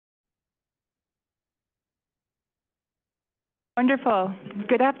Wonderful.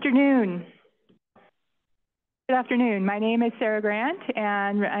 Good afternoon. Good afternoon. My name is Sarah Grant,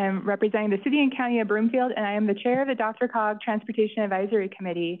 and I'm representing the City and County of Broomfield, and I am the chair of the DRCOG Transportation Advisory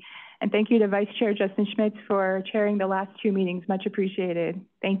Committee. And thank you to Vice Chair Justin Schmitz for chairing the last two meetings. Much appreciated.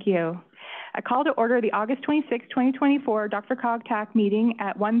 Thank you. I call to order the August 26, 2024 DRCOG TAC meeting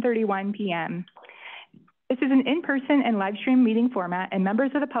at 1:31 p.m. This is an in-person and live stream meeting format, and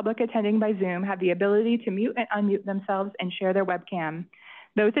members of the public attending by Zoom have the ability to mute and unmute themselves and share their webcam.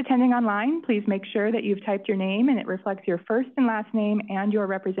 Those attending online, please make sure that you've typed your name and it reflects your first and last name and your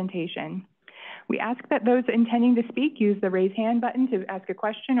representation. We ask that those intending to speak use the raise hand button to ask a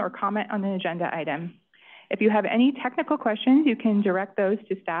question or comment on an agenda item. If you have any technical questions, you can direct those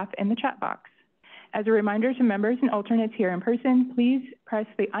to staff in the chat box. As a reminder to members and alternates here in person, please press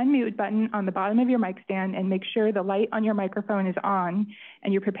the unmute button on the bottom of your mic stand and make sure the light on your microphone is on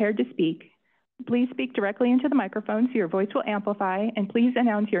and you're prepared to speak. Please speak directly into the microphone so your voice will amplify, and please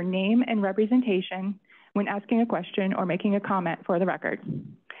announce your name and representation when asking a question or making a comment for the record.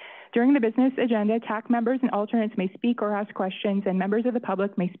 During the business agenda, TAC members and alternates may speak or ask questions, and members of the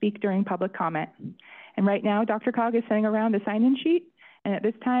public may speak during public comment. And right now, DRCOG is sending around the sign-in sheet. And at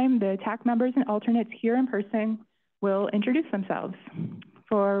this time, the TAC members and alternates here in person will introduce themselves.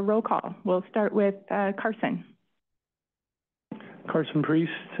 For roll call, we'll start with Carson. Carson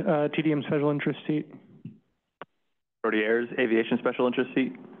Priest, TDM Special Interest Seat. Brody Ayers, Aviation Special Interest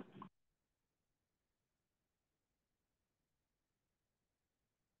Seat.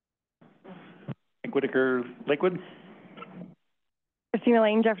 Mike Whitaker, Lakewood. Christina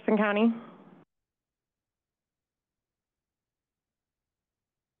Lane, Jefferson County.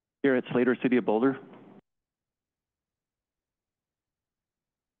 Garrett Slater, City of Boulder.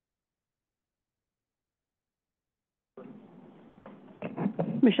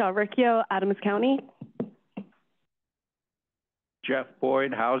 Michelle Riccio, Adams County. Jeff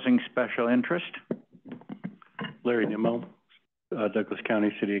Boyd, Housing Special Interest. Larry Nimmo, Douglas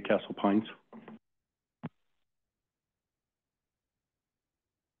County, City of Castle Pines.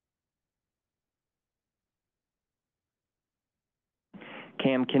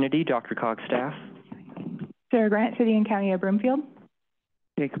 Cam Kennedy, DRCOG staff. Sarah Grant, City and County of Broomfield.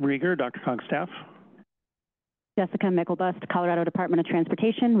 Jacob Rieger, DRCOG staff. Jessica Mickelbust, Colorado Department of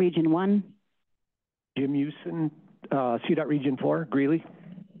Transportation, Region 1. Jim Houston, CDOT Region 4, Greeley.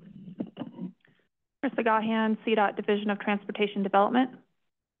 Krista Gahan, CDOT Division of Transportation Development.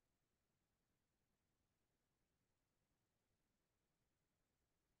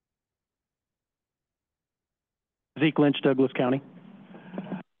 Zeke Lynch, Douglas County.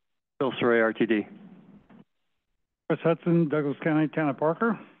 Bill Saray, RTD. Chris Hudson, Douglas County, Town of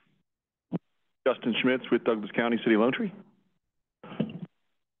Parker. Justin Schmitz with Douglas County, City of Lone Tree.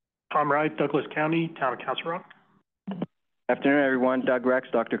 Tom Wright, Douglas County, Town of Castle Rock. Afternoon, everyone. Doug Rex,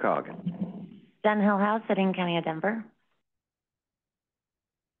 DRCOG. Jen Hillhouse, City and County of Denver.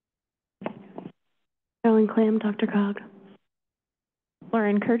 Carolyn Clam, DRCOG.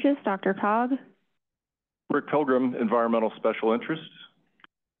 Lauren Kurgis, DRCOG. Rick Pilgrim, Environmental Special Interest.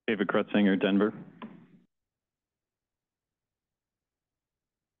 David Krutzinger, Denver.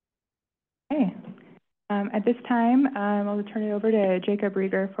 Okay. At this time, I'll turn it over to Jacob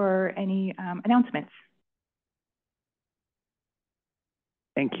Rieger for any announcements.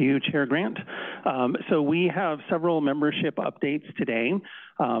 Thank you, Chair Grant. So we have several membership updates today.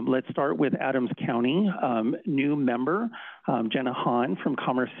 Let's start with Adams County. New member, Jenna Hahn from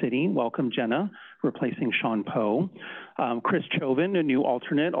Commerce City. Welcome, Jenna, replacing Sean Poe. Chris Chauvin, a new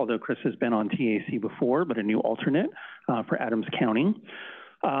alternate, although Chris has been on TAC before, but a new alternate for Adams County.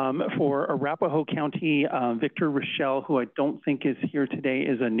 For Arapahoe County, Victor Rochelle, who I don't think is here today,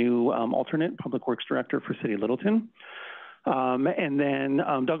 is a new alternate Public Works Director for City of Littleton. And then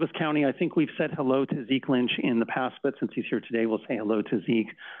Douglas County, I think we've said hello to Zeke Lynch in the past, but since he's here today, we'll say hello to Zeke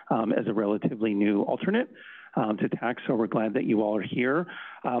as a relatively new alternate to TAC, so we're glad that you all are here.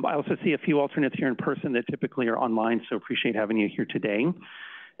 I also see a few alternates here in person that typically are online, so appreciate having you here today.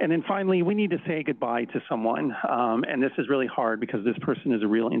 And then finally, we need to say goodbye to someone, and this is really hard because this person is a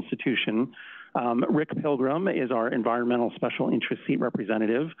real institution. Rick Pilgrim is our Environmental Special Interest Seat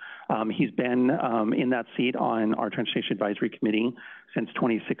representative. He's been in that seat on our Transportation Advisory Committee since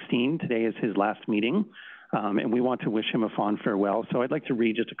 2016. Today is his last meeting, and we want to wish him a fond farewell. So I'd like to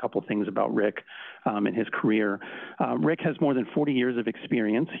read just a couple things about Rick and his career. Rick has more than 40 years of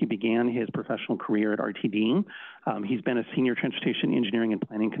experience. He began his professional career at RTD. He's been a senior transportation engineering and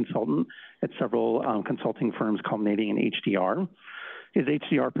planning consultant at several consulting firms culminating in HDR. His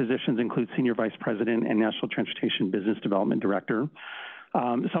HDR positions include Senior Vice President and National Transportation Business Development Director.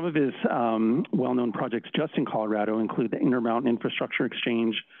 Some of his well-known projects just in Colorado include the Intermountain Infrastructure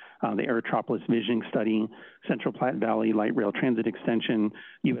Exchange, the Aerotropolis Visioning Study, Central Platte Valley Light Rail Transit Extension,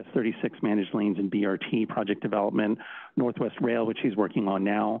 US 36 Managed Lanes and BRT project development, Northwest Rail, which he's working on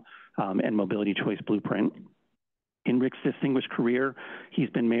now, and Mobility Choice Blueprint. In Rick's distinguished career, he's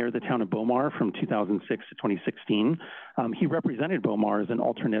been mayor of the town of Bomar from 2006 to 2016. He represented Bomar as an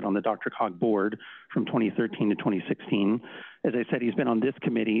alternate on the DRCOG board from 2013 to 2016. As I said, he's been on this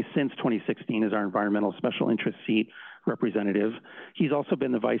committee since 2016 as our environmental special interest seat representative. He's also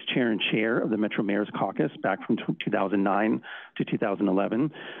been the vice chair and chair of the Metro Mayor's Caucus back from 2009 to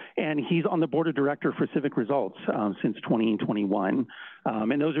 2011. And he's on the board of director for Civic Results since 2021.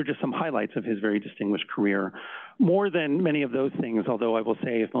 And those are just some highlights of his very distinguished career. More than many of those things, although I will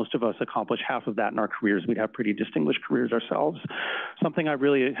say if most of us accomplish half of that in our careers, we'd have pretty distinguished careers ourselves. Something I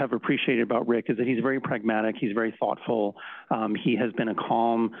really have appreciated about Rick is that he's very pragmatic, he's very thoughtful. He has been a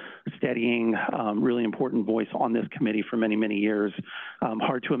calm, steadying, really important voice on this committee for many, many years.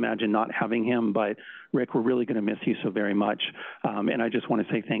 Hard to imagine not having him, but Rick, we're really going to miss you so very much. And I just want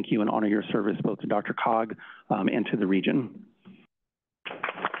to say thank you and honor your service both to DRCOG and to the region.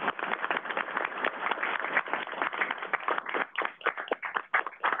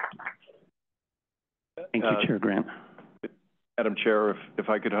 Thank you, Chair Grant. Madam Chair, if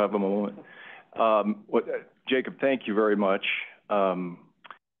I could have a moment. Jacob, thank you very much. I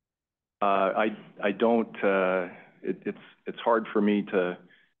don't, it's hard for me to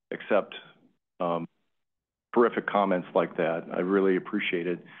accept terrific comments like that. I really appreciate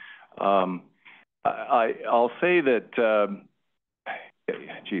it. I'll say that,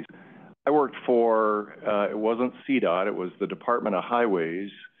 geez, I worked for, it wasn't CDOT, it was the Department of Highways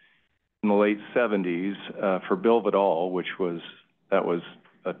in the late 70s for Bill Vidal, that was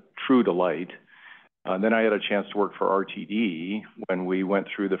a true delight. Then I had a chance to work for RTD when we went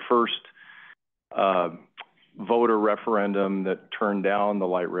through the first voter referendum that turned down the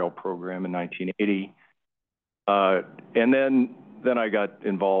light rail program in 1980. And then I got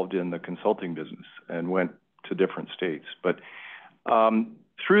involved in the consulting business and went to different states. But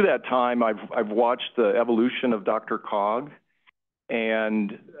through that time, I've watched the evolution of DRCOG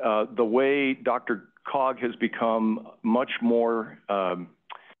and the way DRCOG has become much more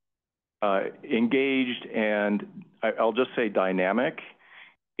engaged and I'll just say dynamic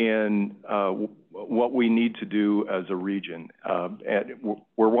in what we need to do as a region. And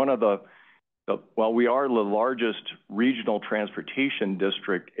we're one of well, we are the largest regional transportation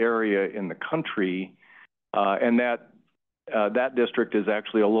district area in the country, and that district is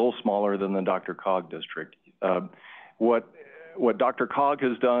actually a little smaller than the DRCOG district. What DRCOG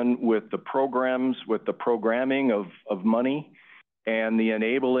has done with the programs, with the programming of money, and the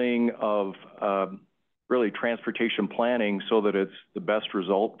enabling of really transportation planning so that it's the best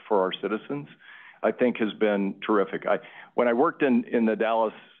result for our citizens, I think has been terrific. When I worked in the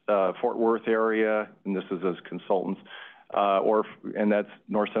Dallas, Fort Worth area, and this is as consultants, and that's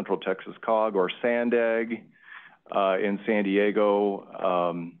North Central Texas COG, or SANDAG in San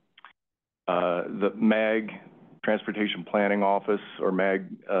Diego, the MAG, Transportation Planning Office, or MAG,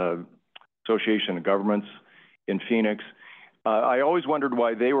 Association of Governments in Phoenix. I always wondered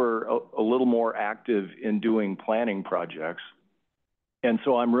why they were a little more active in doing planning projects. And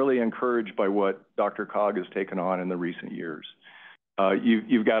so I'm really encouraged by what DRCOG has taken on in the recent years.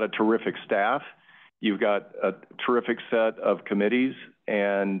 You've got a terrific staff. You've got a terrific set of committees.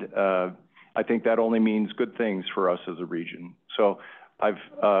 And I think that only means good things for us as a region. So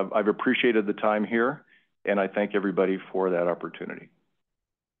I've appreciated the time here, and I thank everybody for that opportunity.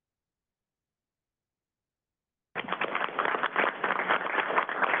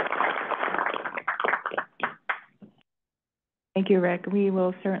 Thank you, Rick. We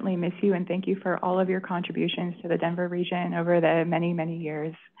will certainly miss you, and thank you for all of your contributions to the Denver region over the many, many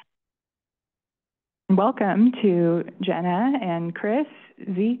years. Welcome to Jenna and Chris,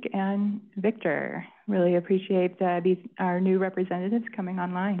 Zeke, and Victor. Really appreciate our new representatives coming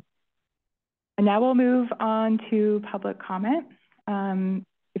online. And now we'll move on to public comment.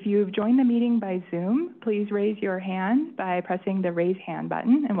 If you've joined the meeting by Zoom, please raise your hand by pressing the raise hand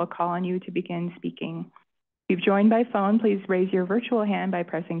button, and we'll call on you to begin speaking. If you've joined by phone, please raise your virtual hand by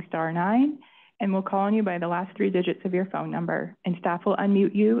pressing *9, and we'll call on you by the last 3 digits of your phone number. And staff will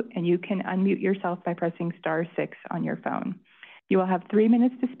unmute you, and you can unmute yourself by pressing *6 on your phone. You will have 3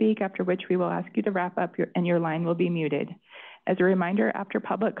 minutes to speak, after which we will ask you to wrap up and your line will be muted. As a reminder, after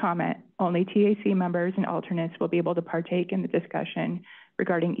public comment, only TAC members and alternates will be able to partake in the discussion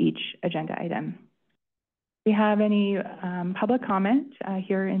regarding each agenda item. Do we have any public comment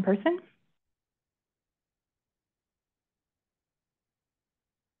here in person?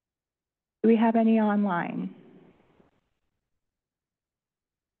 Do we have any online?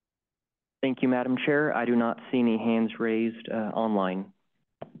 Thank you, Madam Chair. I do not see any hands raised online.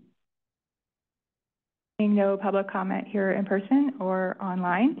 Seeing no public comment here in person or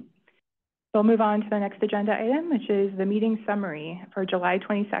online. So we'll move on to the next agenda item, which is the meeting summary for July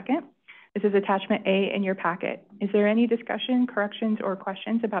 22nd. This is attachment A in your packet. Is there any discussion, corrections, or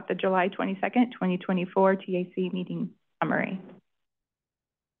questions about the July 22nd, 2024 TAC meeting summary?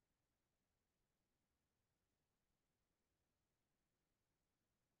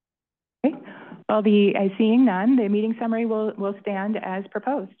 Okay. Well, seeing none, the meeting summary will stand as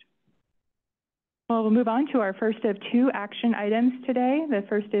proposed. Well, we'll move on to our first of two action items today. The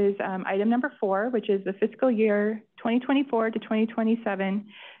first is item number 4, which is the fiscal year 2024 to 2027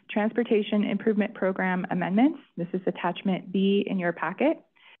 Transportation Improvement Program amendments. This is attachment B in your packet.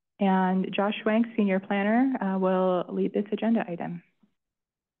 And Josh Schwenk, Senior Planner, will lead this agenda item.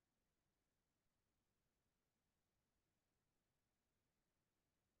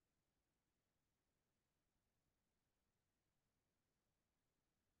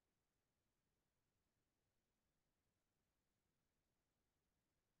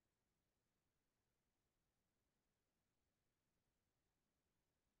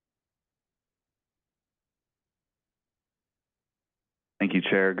 Thank you,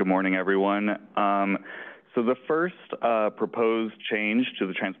 Chair. Good morning, everyone. So the first proposed change to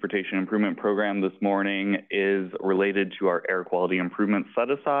the Transportation Improvement Program this morning is related to our air quality improvement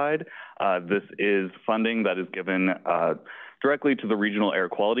set-aside. This is funding that is given directly to the Regional Air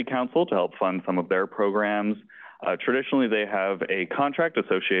Quality Council to help fund some of their programs. Traditionally, they have a contract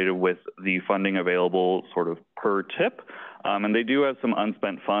associated with the funding available sort of per tip, and they do have some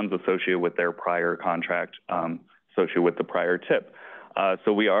unspent funds associated with their prior contract, associated with the prior tip.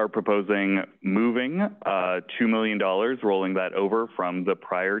 So we are proposing moving $2 million, rolling that over from the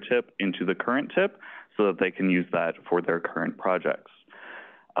prior tip into the current tip so that they can use that for their current projects.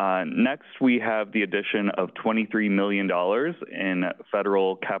 Next, we have the addition of $23 million in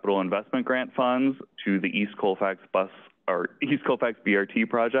federal capital investment grant funds to the East Colfax BRT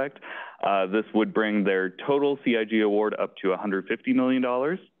project. This would bring their total CIG award up to $150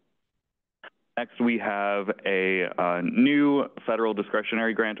 million. Next, we have a new federal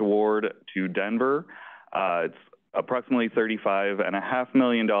discretionary grant award to Denver. It's approximately $35.5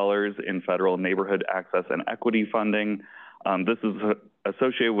 million in federal neighborhood access and equity funding. This is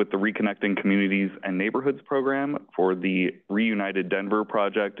associated with the Reconnecting Communities and Neighborhoods program for the Reunited Denver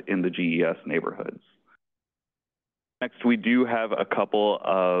project in the GES neighborhoods. Next, we do have a couple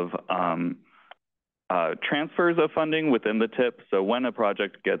of transfers of funding within the TIP. So when a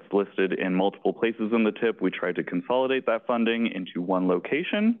project gets listed in multiple places in the TIP, we try to consolidate that funding into one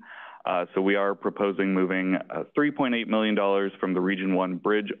location. So we are proposing moving $3.8 million from the Region 1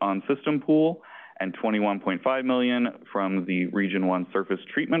 Bridge on System Pool and $21.5 million from the Region 1 Surface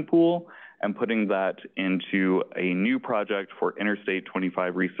Treatment Pool and putting that into a new project for Interstate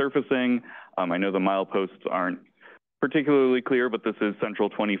 25 resurfacing. I know the mileposts aren't particularly clear, but this is Central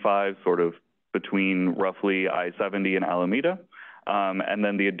 25, sort of between roughly I-70 and Alameda, and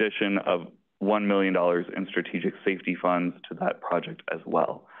then the addition of $1 million in strategic safety funds to that project as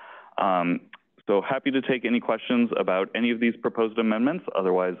well. So happy to take any questions about any of these proposed amendments.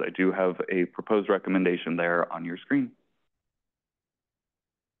 Otherwise, I do have a proposed recommendation there on your screen.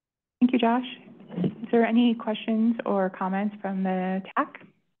 Thank you, Josh. Is there any questions or comments from the TAC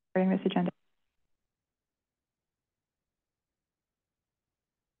during this agenda?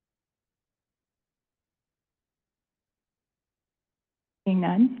 Seeing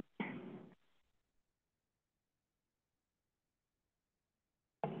none.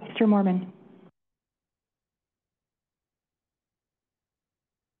 Mr. Mormon.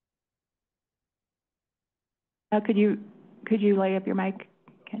 Could you light up your mic?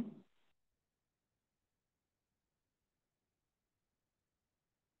 Okay.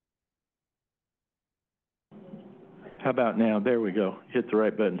 How about now? There we go. Hit the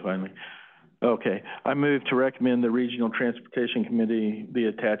right button finally. Okay. I move to recommend the Regional Transportation Committee the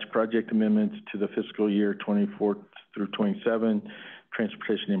attached project amendments to the fiscal year 24 through 27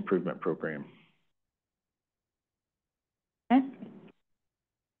 Transportation Improvement Program. Okay.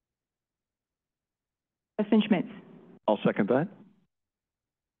 Justin Schmitz. I'll second that.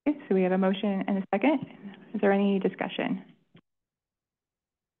 Okay, so we have a motion and a second. Is there any discussion?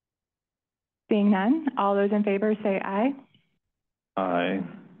 Seeing none, all those in favor say aye. Aye.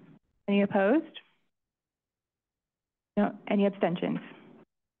 Any opposed? No. Any abstentions?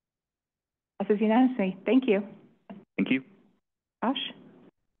 Passes unanimously. Thank you. Thank you. Josh?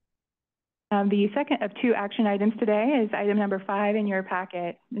 The second of two action items today is item number 5 in your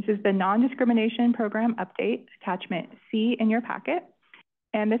packet. This is the non-discrimination program update, attachment C in your packet.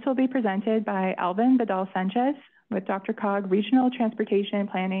 And this will be presented by Alvin Vidal-Sanchez with DRCOG Regional Transportation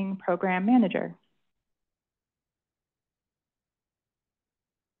Planning Program Manager.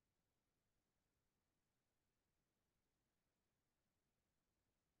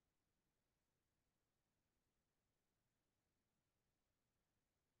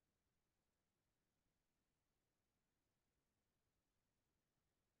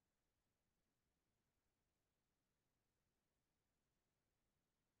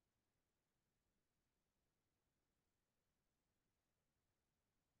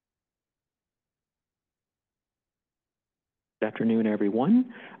 Good afternoon,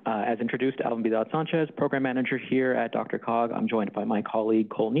 everyone. As introduced, Alvin Vidal-Sanchez, Program Manager here at DRCOG. I'm joined by my colleague,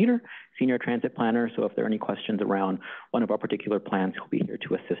 Cole Nieder, Senior Transit Planner. So if there are any questions around one of our particular plans, he'll be here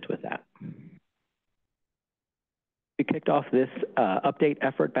to assist with that. We kicked off this update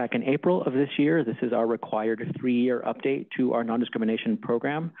effort back in April of this year. This is our required 3-year update to our non-discrimination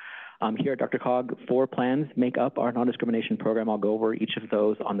program. Here at DRCOG, 4 plans make up our non-discrimination program. I'll go over each of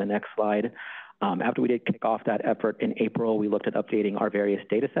those on the next slide. After we did kick off that effort in April, we looked at updating our various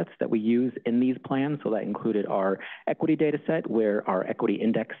data sets that we use in these plans. So that included our equity data set, where our equity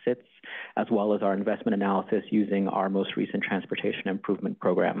index sits, as well as our investment analysis using our most recent transportation improvement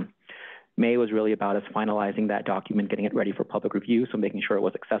program. May was really about us finalizing that document, getting it ready for public review, so making sure it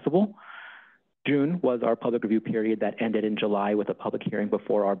was accessible. June was our public review period that ended in July with a public hearing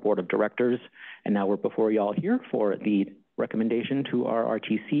before our board of directors. And now we're before y'all here for the recommendation to our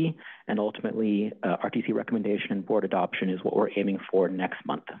RTC, and ultimately RTC recommendation and board adoption is what we're aiming for next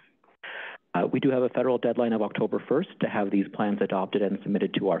month. We do have a federal deadline of October 1st to have these plans adopted and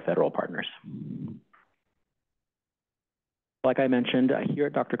submitted to our federal partners. Like I mentioned, here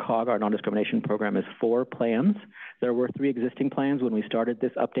at DRCOG, our non-discrimination program is 4 plans. There were 3 existing plans when we started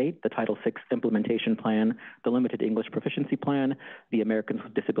this update: the Title VI Implementation Plan, the Limited English Proficiency Plan, the Americans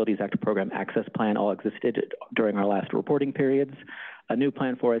with Disabilities Act Program Access Plan, all existed during our last reporting periods. A new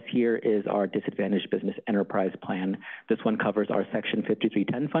plan for us here is our Disadvantaged Business Enterprise Plan. This one covers our Section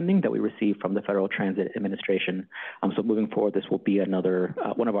 5310 funding that we receive from the Federal Transit Administration. So moving forward, this will be another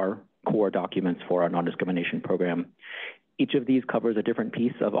one of our core documents for our non-discrimination program. Each of these covers a different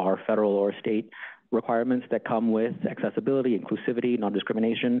piece of our federal or state requirements that come with accessibility, inclusivity,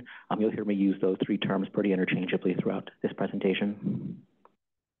 non-discrimination. You'll hear me use those 3 terms pretty interchangeably throughout this presentation.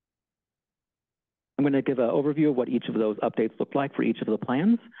 I'm going to give an overview of what each of those updates look like for each of the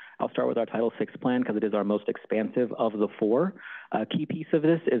plans. I'll start with our Title VI plan because it is our most expansive of the 4. A key piece of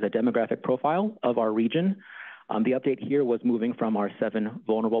this is a demographic profile of our region. The update here was moving from our 7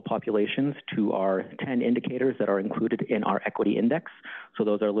 vulnerable populations to our 10 indicators that are included in our equity index. So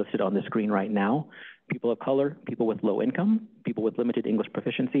those are listed on the screen right now: people of color, people with low income, people with limited English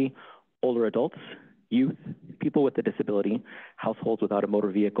proficiency, older adults, youth, people with a disability, households without a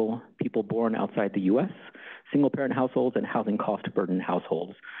motor vehicle, people born outside the U.S., single-parent households, and housing cost-burdened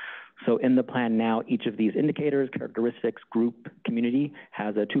households. So in the plan now, each of these indicators, characteristics, group, community,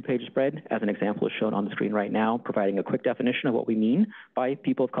 has a 2-page spread, as an example is shown on the screen right now, providing a quick definition of what we mean by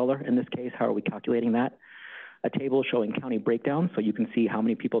people of color. In this case, how are we calculating that? A table showing county breakdown, so you can see how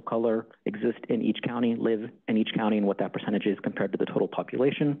many people of color exist in each county, live in each county, and what that percentage is compared to the total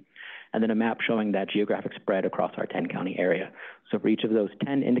population. And then a map showing that geographic spread across our 10-county area. So for each of those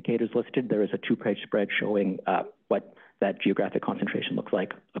 10 indicators listed, there is a 2-page spread showing what that geographic concentration looks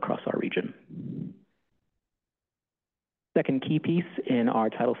like across our region. Second key piece in our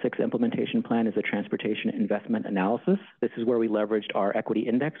Title VI implementation plan is the transportation investment analysis. This is where we leveraged our equity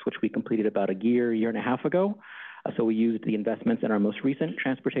index, which we completed about a year and a half ago. So we used the investments in our most recent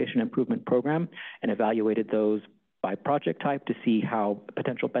transportation improvement program and evaluated those by project type to see how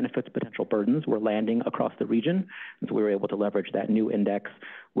potential benefits, potential burdens were landing across the region. And so we were able to leverage that new index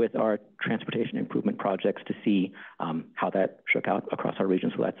with our transportation improvement projects to see how that shook out across our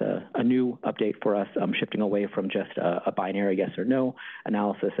region. So that's a new update for us, shifting away from just a binary yes or no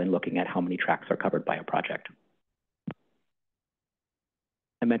analysis and looking at how many tracks are covered by a project.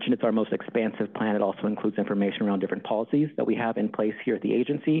 I mentioned it's our most expansive plan. It also includes information around different policies that we have in place here at the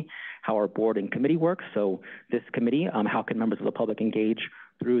agency, how our board and committee works. So this committee, how can members of the public engage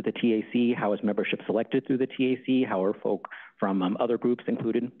through the TAC? How is membership selected through the TAC? How are folk from other groups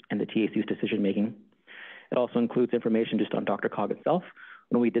included in the TAC's decision making? It also includes information just on DRCOG itself.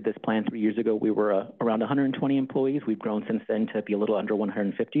 When we did this plan 3 years ago, we were around 120 employees. We've grown since then to be a little under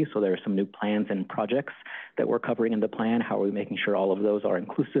 150. So there are some new plans and projects that we're covering in the plan. How are we making sure all of those are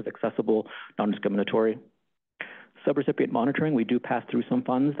inclusive, accessible, non-discriminatory? Subrecipient monitoring, we do pass through some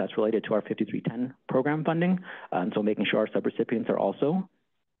funds that's related to our 5310 program funding, and so making sure our subrecipients are also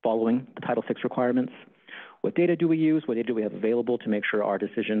following the Title VI requirements. What data do we use? What data do we have available to make sure our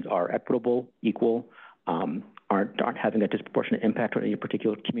decisions are equitable, equal, aren't having a disproportionate impact on any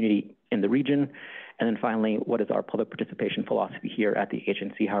particular community in the region? And then finally, what is our public participation philosophy here at the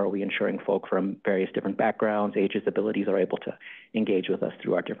agency? How are we ensuring folk from various different backgrounds, ages, abilities are able to engage with us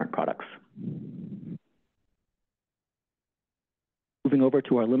through our different products? Moving over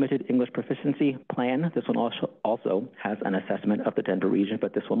to our limited English proficiency plan, this one also has an assessment of the Denver region,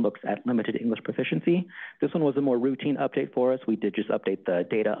 but this one looks at limited English proficiency. This one was a more routine update for us. We did just update the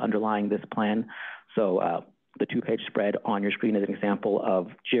data underlying this plan. So the two-page spread on your screen is an example of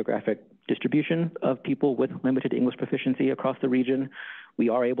geographic distribution of people with limited English proficiency across the region. We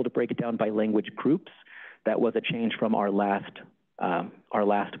are able to break it down by language groups. That was a change from our last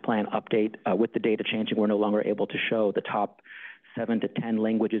plan update. With the data changing, we're no longer able to show the top 7 to 10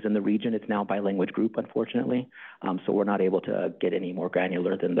 languages in the region. It's now by language group, unfortunately. So we're not able to get any more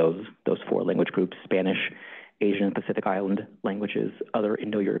granular than those 4 language groups: Spanish, Asian and Pacific Island languages, other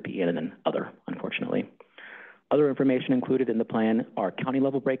Indo-European, and then other, unfortunately. Other information included in the plan are county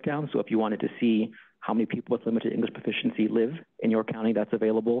level breakdowns. So if you wanted to see how many people with limited English proficiency live in your county, that's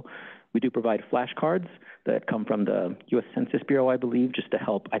available. We do provide flashcards that come from the U.S. Census Bureau, I believe, just to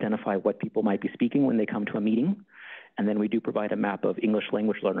help identify what people might be speaking when they come to a meeting. And then we do provide a map of English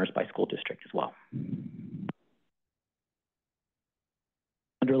language learners by school district as well.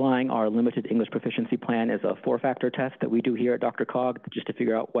 Underlying our limited English proficiency plan is a 4-factor test that we do here at DRCOG just to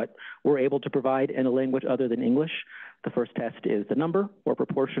figure out what we're able to provide in a language other than English. The first test is the number or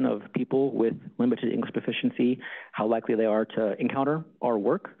proportion of people with limited English proficiency, how likely they are to encounter our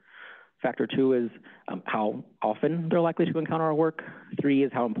work. Factor 2 is how often they're likely to encounter our work. 3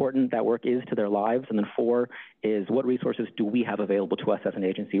 is how important that work is to their lives. And then 4 is what resources do we have available to us as an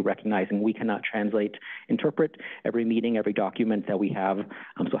agency, recognizing we cannot translate, interpret every meeting, every document that we have.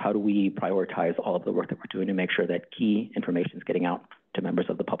 So how do we prioritize all of the work that we're doing to make sure that key information is getting out to members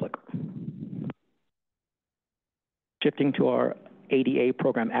of the public? Shifting to our ADA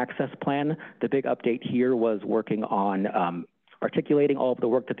program access plan, the big update here was working on articulating all of the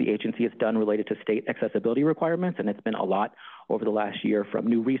work that the agency has done related to state accessibility requirements, and it's been a lot over the last year, from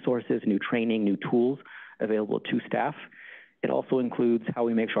new resources, new training, new tools available to staff. It also includes how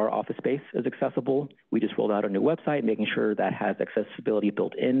we make sure our office space is accessible. We just rolled out a new website, making sure that has accessibility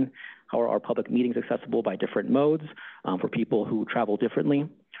built in. How are our public meetings accessible by different modes for people who travel differently?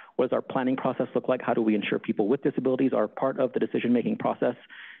 What does our planning process look like? How do we ensure people with disabilities are part of the decision-making process?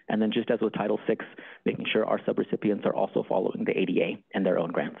 And then just as with Title VI, making sure our subrecipients are also following the ADA and their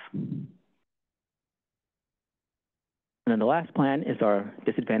own grants. And then the last plan is our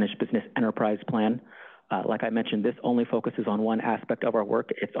Disadvantaged Business Enterprise Plan. Like I mentioned, this only focuses on one aspect of our work.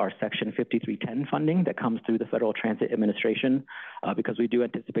 It's our Section 5310 funding that comes through the Federal Transit Administration. Because we do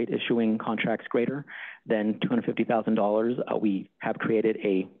anticipate issuing contracts greater than $250,000, we have created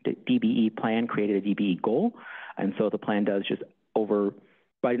a DBE plan, created a DBE goal. And so the plan does just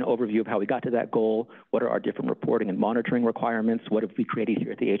provide an overview of how we got to that goal, what are our different reporting and monitoring requirements, what have we created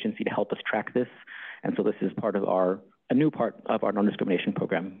here at the agency to help us track this. And so this is part of a new part of our non-discrimination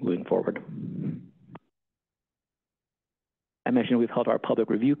program moving forward. I mentioned we've held our public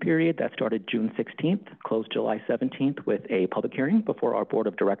review period that started June 16th, closed July 17th with a public hearing before our board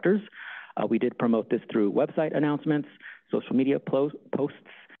of directors. We did promote this through website announcements, social media posts,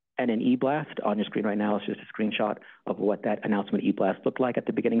 and an e-blast. On your screen right now is just a screenshot of what that announcement e-blast looked like at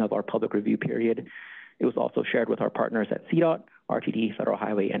the beginning of our public review period. It was also shared with our partners at CDOT, RTD, Federal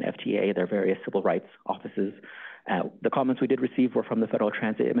Highway, and FTA, their various civil rights offices. The comments we did receive were from the Federal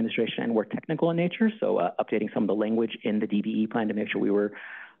Transit Administration and were technical in nature, so updating some of the language in the DBE plan to make sure we were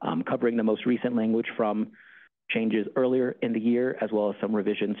covering the most recent language from changes earlier in the year, as well as some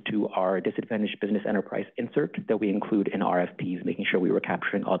revisions to our Disadvantaged Business Enterprise insert that we include in RFPs, making sure we were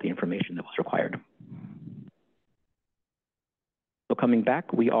capturing all the information that was required. So coming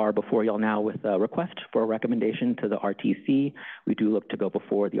back, we are before y'all now with a request for a recommendation to the RTC. We do look to go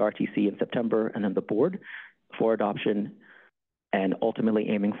before the RTC in September and then the board for adoption, and ultimately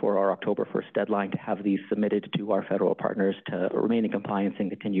aiming for our October 1st deadline to have these submitted to our federal partners to remain in compliance and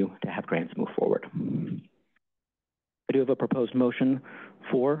continue to have grants move forward. I do have a proposed motion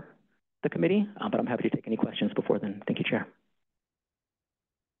for the committee, but I'm happy to take any questions before then. Thank you, Chair.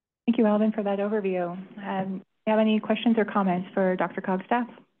 Thank you, Alvin, for that overview. Do you have any questions or comments for DRCOG staff?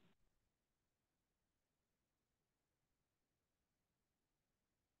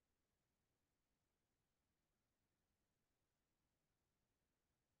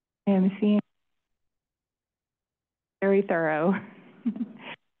 I am seeing very thorough.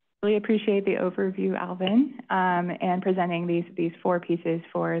 Really appreciate the overview, Alvin, and presenting these 4 pieces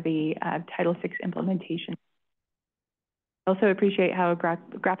for the Title VI implementation. Also appreciate how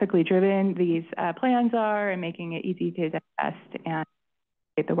graphically driven these plans are and making it easy to digest, and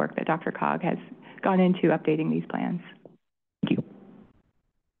appreciate the work that DRCOG has gone into updating these plans. Thank you.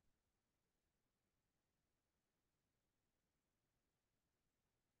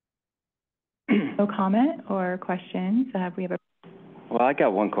 No comment or questions. We have a. Well, I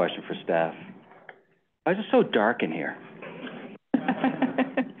got one question for staff. Why is it so dark in here?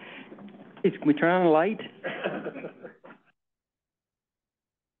 Please, can we turn on the light?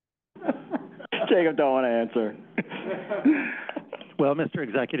 Jacob don't want to answer. Well, Mr.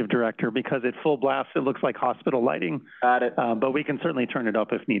 Executive Director, because at full blast, it looks like hospital lighting. Got it. But we can certainly turn it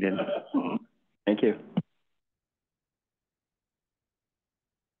up if needed. Thank you.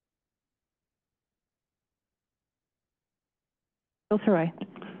 Roy.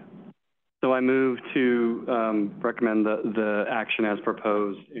 So I move to recommend the action as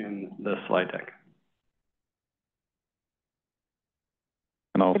proposed in the slide deck.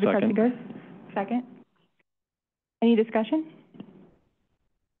 And I'll second. Second. Any discussion?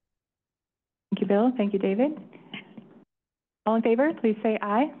 Thank you, Bill. Thank you, David. All in favor, please say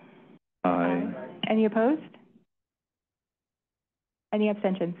aye. Aye. Any opposed? Any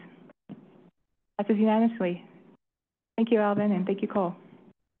abstentions? Passes unanimously. Thank you, Alvin, and thank you, Cole.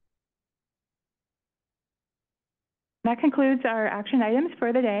 That concludes our action items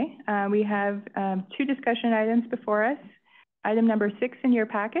for the day. We have 2 discussion items before us. Item number 6 in your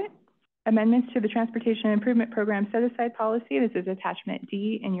packet, amendments to the Transportation Improvement Program Set-Aside Policy. This is attachment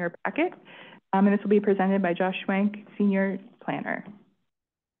D in your packet, and this will be presented by Josh Schwenk, Senior Planner.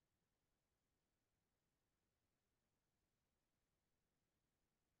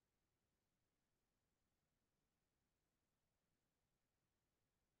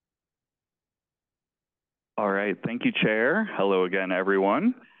 All right, thank you, Chair. Hello again,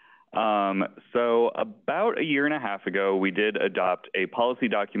 everyone. So about a year and a half ago, we did adopt a policy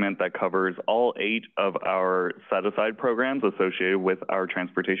document that covers all 8 of our set-aside programs associated with our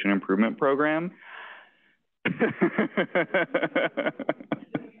Transportation Improvement Program.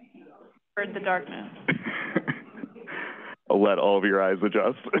 Heard the darkness. I'll let all of your eyes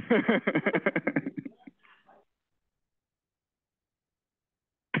adjust.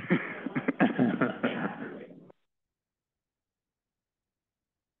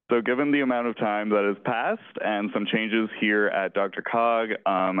 So given the amount of time that has passed and some changes here at DRCOG,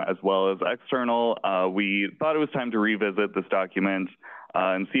 as well as external, we thought it was time to revisit this document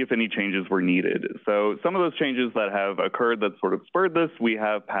and see if any changes were needed. So some of those changes that have occurred that sort of spurred this, we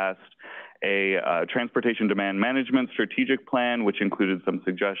have passed a transportation demand management strategic plan, which included some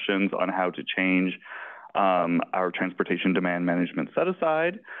suggestions on how to change our transportation demand management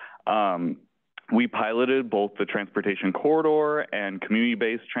set-aside. We piloted both the transportation corridor and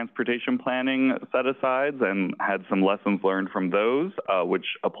community-based transportation planning set-asides and had some lessons learned from those, which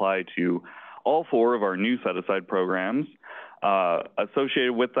apply to all 4 of our new set-aside programs.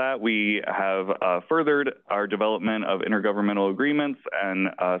 Associated with that, we have furthered our development of intergovernmental agreements and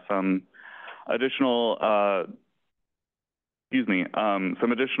some additional,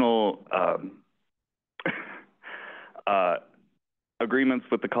 agreements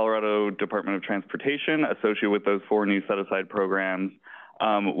with the Colorado Department of Transportation associated with those 4 new set-aside programs.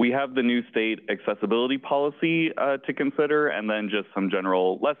 We have the new state accessibility policy to consider, and then just some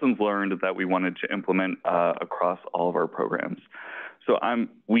general lessons learned that we wanted to implement across all of our programs. So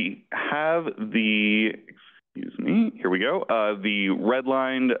we have the, here we go, the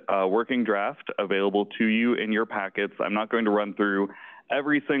redlined working draft available to you in your packets. I'm not going to run through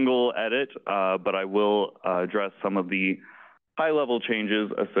every single edit, but I will address some of the high-level changes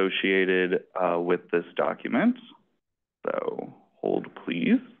associated with this document. So hold,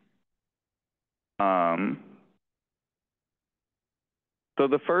 please. So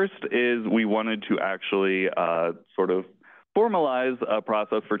the first is we wanted to actually sort of formalize a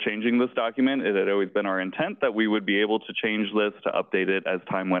process for changing this document. It had always been our intent that we would be able to change this to update it as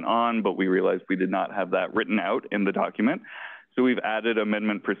time went on, but we realized we did not have that written out in the document. So we've added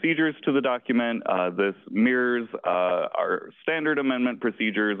amendment procedures to the document. This mirrors our standard amendment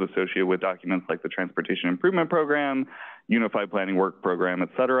procedures associated with documents like the Transportation Improvement Program, Unified Planning Work Program, et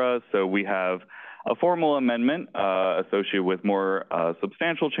cetera. So we have a formal amendment associated with more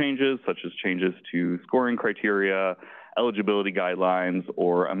substantial changes, such as changes to scoring criteria, eligibility guidelines,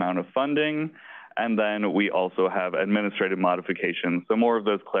 or amount of funding. And then we also have administrative modifications. So more of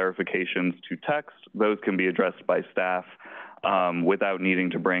those clarifications to text, those can be addressed by staff without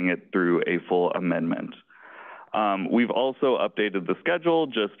needing to bring it through a full amendment. We've also updated the schedule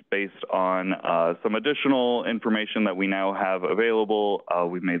just based on some additional information that we now have available.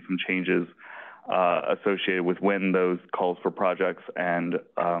 We've made some changes associated with when those calls for projects and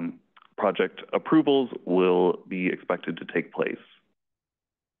project approvals will be expected to take place.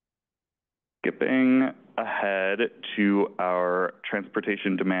 Skipping ahead to our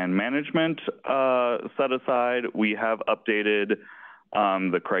transportation demand management set aside, we have updated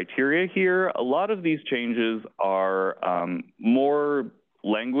the criteria here. A lot of these changes are more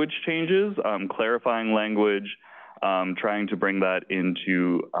language changes, clarifying language, trying to bring that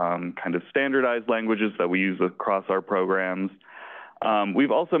into kind of standardized languages that we use across our programs.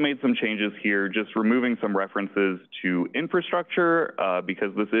 We've also made some changes here, just removing some references to infrastructure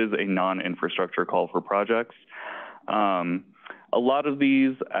because this is a non-infrastructure call for projects. A lot of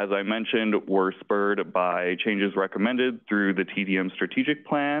these, as I mentioned, were spurred by changes recommended through the TDM strategic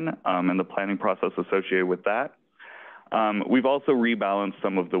plan and the planning process associated with that. We've also rebalanced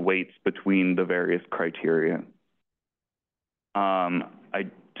some of the weights between the various criteria. I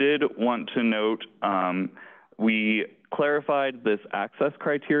did want to note we clarified this access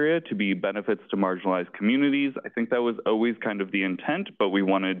criteria to be benefits to marginalized communities. I think that was always kind of the intent, but we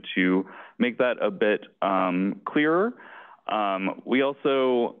wanted to make that a bit clearer. We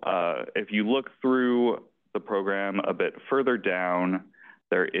also, if you look through the program a bit further down,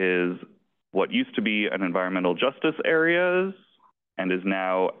 there is what used to be an environmental justice areas and is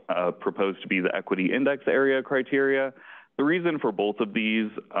now proposed to be the equity index area criteria. The reason for both of these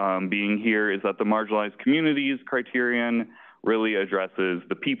being here is that the marginalized communities criterion really addresses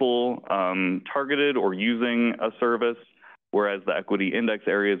the people targeted or using a service, whereas the equity index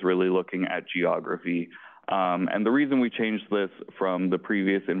area is really looking at geography. And the reason we changed this from the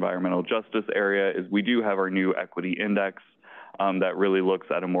previous environmental justice area is we do have our new equity index that really looks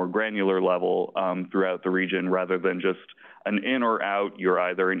at a more granular level throughout the region rather than just an in or out, you're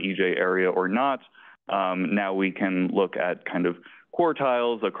either an EJ area or not. Now we can look at kind of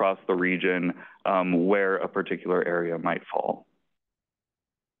quartiles across the region where a particular area might fall.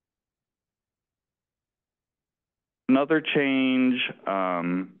 Another change,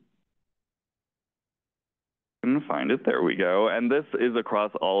 couldn't find it, there we go. And this is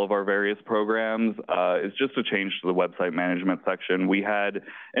across all of our various programs. It's just a change to the website management section. We had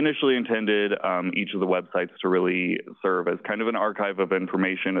initially intended each of the websites to really serve as kind of an archive of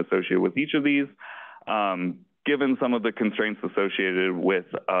information associated with each of these. Given some of the constraints associated with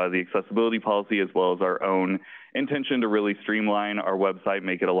the accessibility policy as well as our own intention to really streamline our website,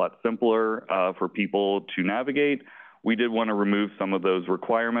 make it a lot simpler for people to navigate, we did want to remove some of those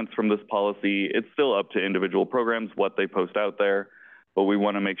requirements from this policy. It's still up to individual programs what they post out there, but we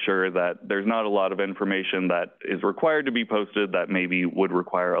want to make sure that there's not a lot of information that is required to be posted that maybe would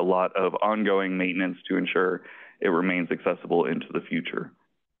require a lot of ongoing maintenance to ensure it remains accessible into the future.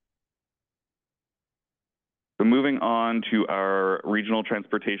 So moving on to our Regional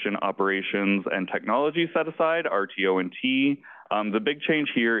Transportation Operations and Technology set aside, RTO&T. The big change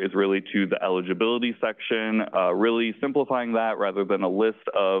here is really to the eligibility section, really simplifying that rather than a list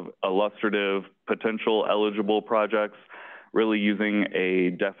of illustrative potential eligible projects, really using a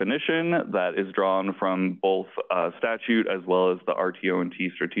definition that is drawn from both statute as well as the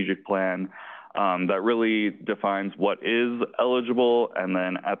RTO&T strategic plan that really defines what is eligible and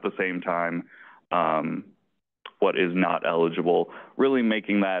then at the same time what is not eligible, really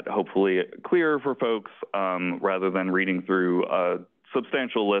making that hopefully clearer for folks rather than reading through a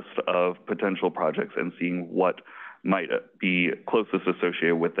substantial list of potential projects and seeing what might be closest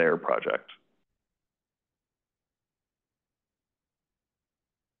associated with their project.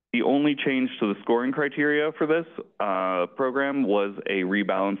 The only change to the scoring criteria for this program was a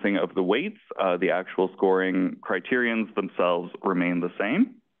rebalancing of the weights. The actual scoring criterions themselves remain the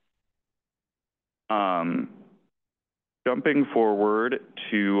same. Jumping forward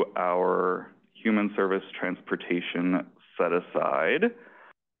to our human service transportation set aside,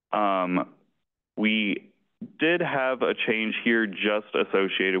 we did have a change here just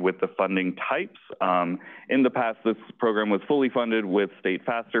associated with the funding types. In the past, this program was fully funded with state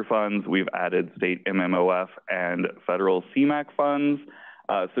FASTER funds. We've added state MMOF and federal CMAQ funds.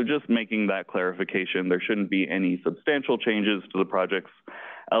 So just making that clarification, there shouldn't be any substantial changes to the projects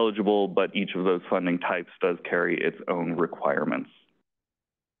eligible, but each of those funding types does carry its own requirements.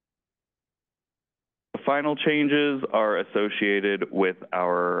 The final changes are associated with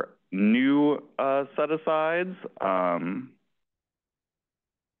our new set-asides.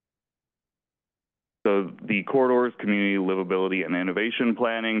 So the corridors, community livability, and innovation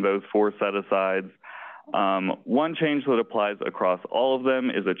planning, those 4 set-asides. One change that applies across all of them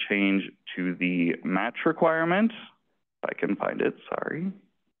is a change to the match requirement. If I can find it, sorry.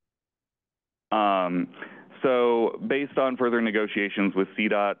 So based on further negotiations with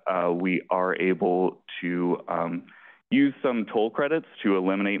CDOT, we are able to use some toll credits to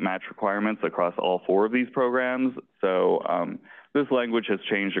eliminate match requirements across all 4 of these programs. So this language has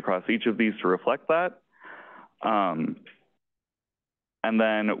changed across each of these to reflect that. And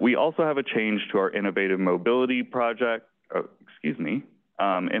then we also have a change to our innovative mobility project,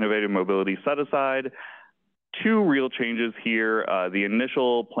 innovative mobility set aside. 2 real changes here. The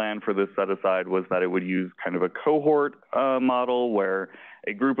initial plan for this set aside was that it would use kind of a cohort model where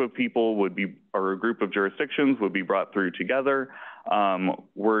a group of people would be, or a group of jurisdictions would be brought through together.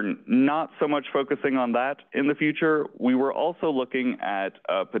 We're not so much focusing on that in the future. We were also looking at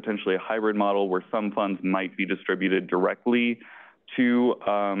potentially a hybrid model where some funds might be distributed directly to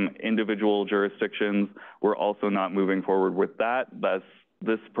individual jurisdictions. We're also not moving forward with that.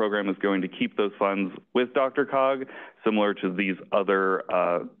 This program is going to keep those funds with DRCOG, similar to these other,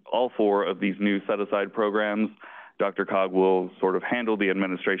 all 4 of these new set-aside programs. DRCOG will sort of handle the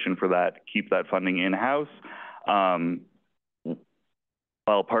administration for that, keep that funding in-house,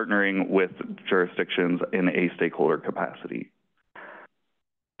 while partnering with jurisdictions in a stakeholder capacity.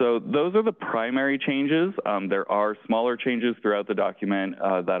 So those are the primary changes. There are smaller changes throughout the document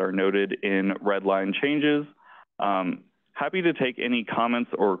that are noted in red line changes. Happy to take any comments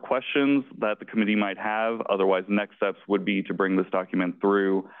or questions that the committee might have. Otherwise, next steps would be to bring this document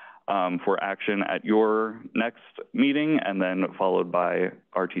through for action at your next meeting, and then followed by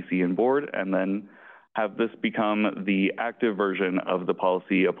RTC and board, and then have this become the active version of the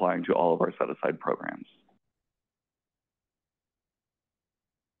policy applying to all of our set-aside programs.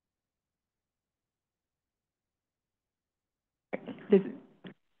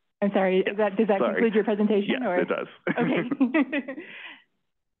 I'm sorry, does that conclude your presentation? Yes, it does. Okay.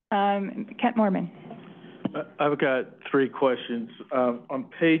 Kent Mormon. I've got 3 questions. On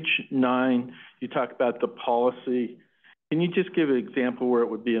page 9, you talk about the policy. Can you just give an example where it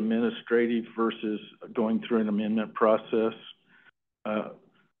would be administrative versus going through an amendment process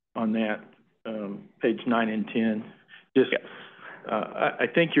on that, page 9 and 10? Just, yes. I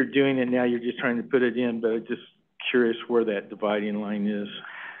think you're doing it now. You're just trying to put it in, but I'm just curious where that dividing line is.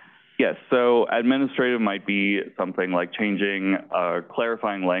 Yes, so administrative might be something like changing,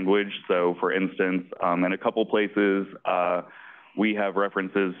 clarifying language. So for instance, in a couple places, we have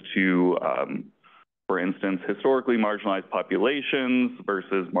references to, for instance, historically marginalized populations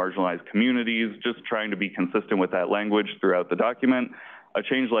versus marginalized communities, just trying to be consistent with that language throughout the document. A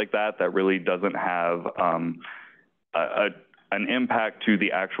change like that really doesn't have an impact to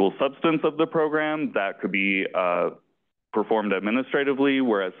the actual substance of the program, that could be performed administratively,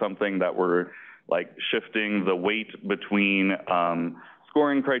 whereas something that we're like shifting the weight between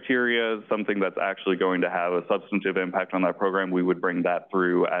scoring criteria, something that's actually going to have a substantive impact on that program, we would bring that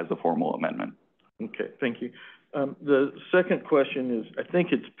through as a formal amendment. Okay, thank you. The second question is, I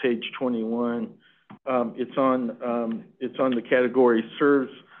think it's page 21. It's on the category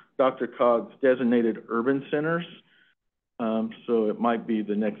serves DRCOG's designated urban centers. So it might be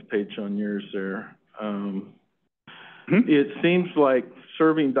the next page on yours there. It seems like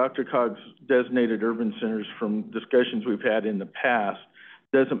serving DRCOG's designated urban centers, from discussions we've had in the past,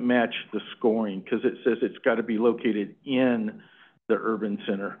 doesn't match the scoring because it says it's got to be located in the urban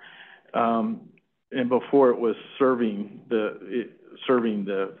center. And before it was serving the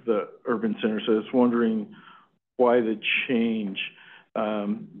urban center. So I was wondering why the change.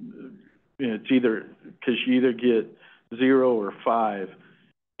 It's either because you either get 0 or 5,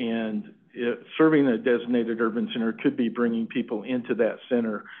 and serving a designated urban center could be bringing people into that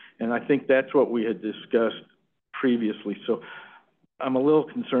center. And I think that's what we had discussed previously. So I'm a little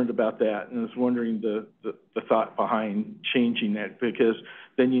concerned about that, and I was wondering the thought behind changing that, because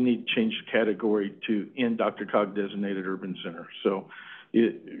then you need to change the category to in DRCOG designated urban center. So,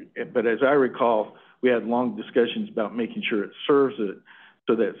 but as I recall, we had long discussions about making sure it serves it,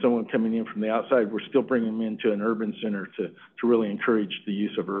 so that someone coming in from the outside, we're still bringing them into an urban center to really encourage the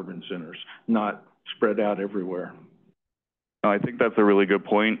use of urban centers, not spread out everywhere. I think that's a really good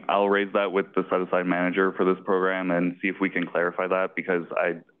point. I'll raise that with the set-aside manager for this program and see if we can clarify that, because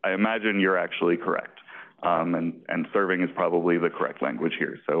I imagine you're actually correct. And serving is probably the correct language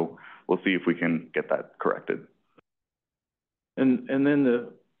here. So we'll see if we can get that corrected. And then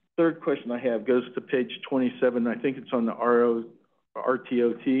the third question I have goes to page 27. I think it's on the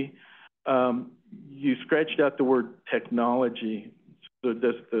RTOT. You scratched out the word technology. So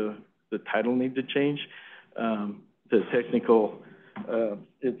does the title need to change? The technical,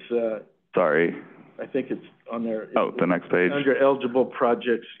 sorry. I think it's on there. Oh, the next page. Under eligible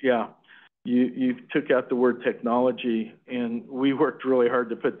projects, yeah. You took out the word technology, and we worked really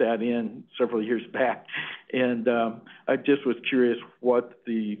hard to put that in several years back. And I just was curious what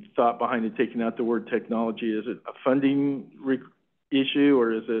the thought behind it taking out the word technology. Is it a funding issue,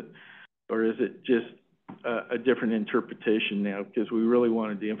 or is it just a different interpretation now? Because we really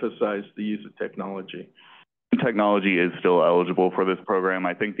wanted to emphasize the use of technology. Technology is still eligible for this program.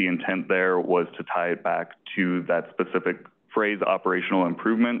 I think the intent there was to tie it back to that specific phrase, operational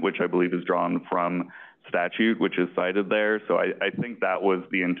improvement, which I believe is drawn from statute, which is cited there. So I think that was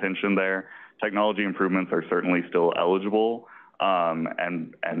the intention there. Technology improvements are certainly still eligible.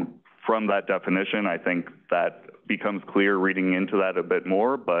 And from that definition, I think that becomes clear reading into that a bit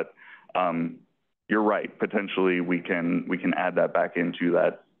more, but you're right. Potentially we can add that back into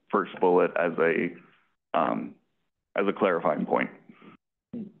that first bullet as a clarifying point.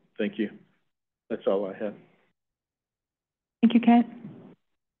 Thank you. That's all I have. Thank you, Kent.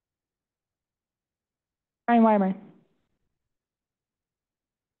 Brian Weimer.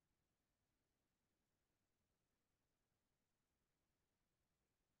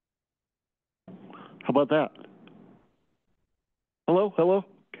 How about that? Hello, hello?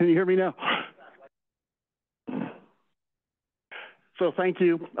 Can you hear me now? So thank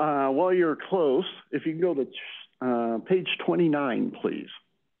you. While you're close, if you can go to page 29, please,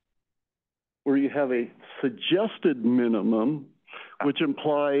 where you have a suggested minimum, which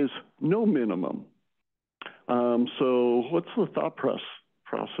implies no minimum. So what's the thought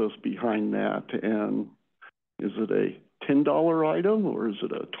process behind that? And is it a $10 item or is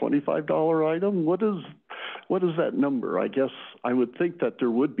it a $25 item? What is that number? I guess I would think that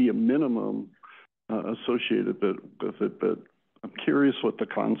there would be a minimum associated with it, but I'm curious what the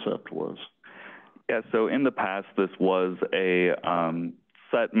concept was. Yeah, so in the past, this was a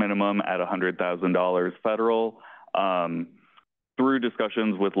set minimum at $100,000 federal. Through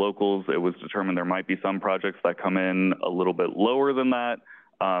discussions with locals, it was determined there might be some projects that come in a little bit lower than that.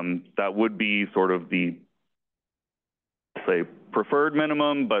 That would be sort of the, say, preferred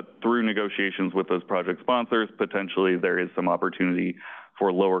minimum, but through negotiations with those project sponsors, potentially there is some opportunity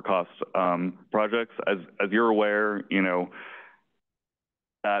for lower cost projects. As you're aware, you know,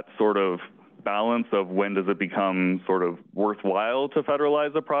 that sort of balance of when does it become sort of worthwhile to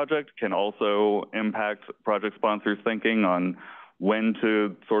federalize a project can also impact project sponsors' thinking on when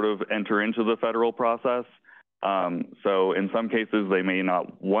to sort of enter into the federal process. So in some cases, they may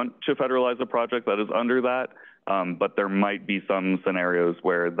not want to federalize a project that is under that, but there might be some scenarios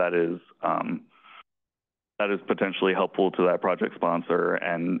where that is potentially helpful to that project sponsor,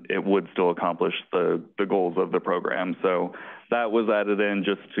 and it would still accomplish the goals of the program. So that was added in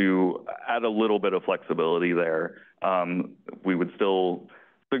just to add a little bit of flexibility there. We would still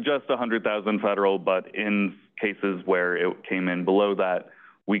suggest 100,000 federal, but in cases where it came in below that,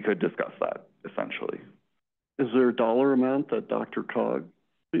 we could discuss that essentially. Is there a dollar amount that DRCOG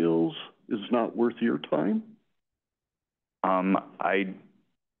feels is not worth your time? I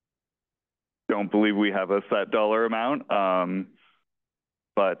don't believe we have a set dollar amount,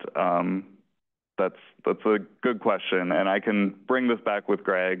 but that's a good question, and I can bring this back with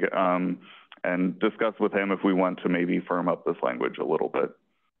Greg and discuss with him if we want to maybe firm up this language a little bit.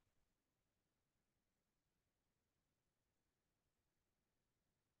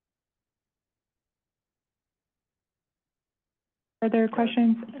 Are there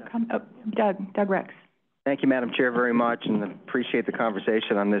questions? Oh, Doug Rex. Thank you, Madam Chair, very much, and appreciate the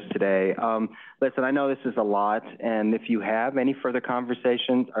conversation on this today. Listen, I know this is a lot, and if you have any further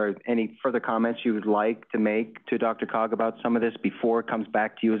conversations or any further comments you would like to make to DRCOG about some of this before it comes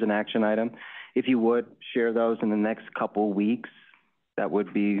back to you as an action item, if you would share those in the next couple weeks, that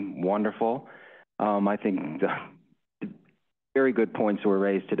would be wonderful. I think very good points were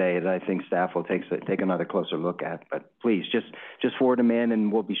raised today that I think staff will take another closer look at. But please, just forward them in,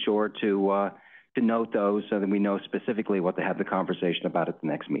 and we'll be sure to note those so that we know specifically what to have the conversation about at the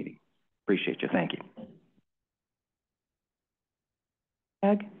next meeting. Appreciate you. Thank you.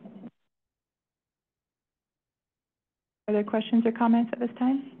 Doug? Are there questions or comments at this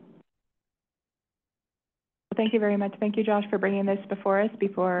time? Well, thank you very much. Thank you, Josh, for bringing this before us.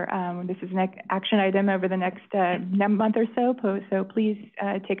 This is an action item over the next month or so. So please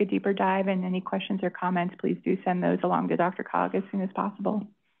take a deeper dive, and any questions or comments, please do send those along to DRCOG as soon as possible.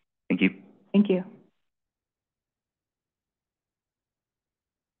 Thank you. Thank you.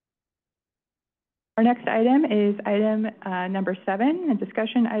 Our next item is item number 7, a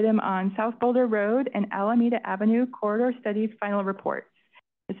discussion item on South Boulder Road and Alameda Avenue Corridor Studies Final Reports.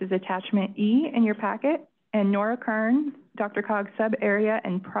 This is attachment E in your packet, and Nora Kern, DRCOG sub-area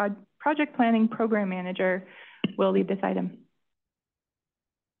and Project Planning Program Manager, will lead this item.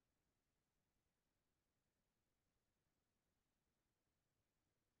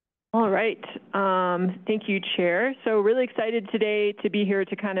 All right. Thank you, Chair. So really excited today to be here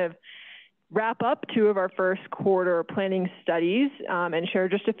to kind of wrap up 2 of our first quarter planning studies and share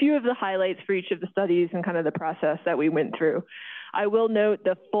just a few of the highlights for each of the studies and kind of the process that we went through. I will note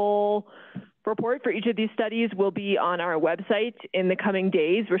the full report for each of these studies will be on our website in the coming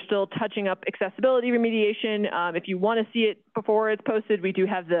days. We're still touching up accessibility remediation. If you want to see it before it's posted, we do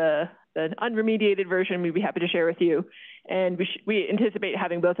have the unremediated version we'd be happy to share with you. And we anticipate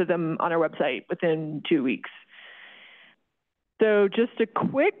having both of them on our website within 2 weeks. So just a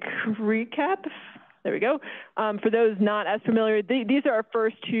quick recap. There we go. For those not as familiar, these are our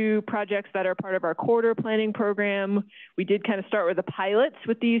first 2 projects that are part of our quarter planning program. We did kind of start with the pilots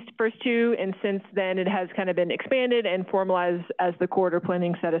with these first 2, and since then it has kind of been expanded and formalized as the quarter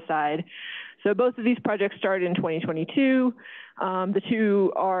planning set aside. So both of these projects started in 2022. The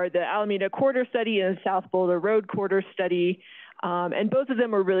 2 are the Alameda Corridor Study and the South Boulder Road Corridor Study. And both of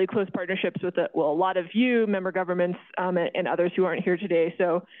them are really close partnerships with a lot of you, member governments, and others who aren't here today.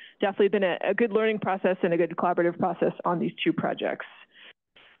 So definitely been a good learning process and a good collaborative process on these 2 projects.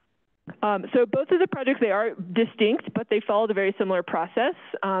 So both of the projects, they are distinct, but they followed a very similar process.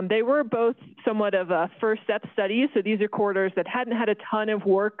 They were both somewhat of a first step studies. So these are corridors that hadn't had a ton of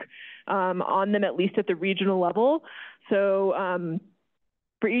work on them, at least at the regional level. So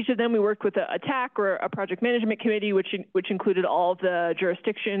for each of them, we worked with a TAC or a project management committee, which included all of the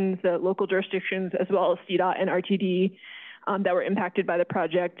jurisdictions, the local jurisdictions, as well as CDOT and RTD that were impacted by the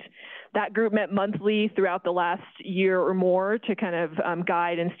project. That group met monthly throughout the last year or more to kind of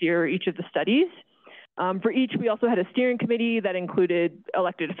guide and steer each of the studies. For each, we also had a steering committee that included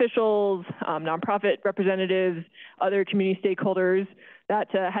elected officials, nonprofit representatives, other community stakeholders that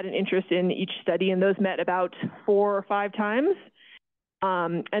had an interest in each study, and those met about 4 or 5 times.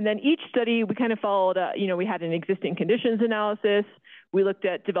 And then each study, we kind of followed, we had an existing conditions analysis. We looked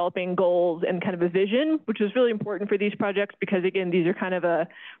at developing goals and kind of a vision, which was really important for these projects because, again, these are kind of a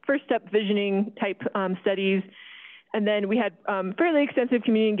first step visioning type studies. And then we had fairly extensive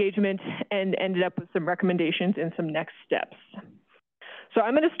community engagement and ended up with some recommendations and some next steps. So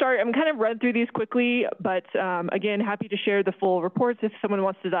I'm going to start, I'm kind of run through these quickly, but again, happy to share the full reports if someone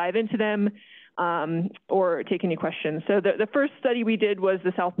wants to dive into them or take any questions. So the first study we did was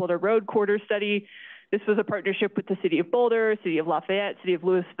the South Boulder Road Corridor Study. This was a partnership with the City of Boulder, City of Lafayette, City of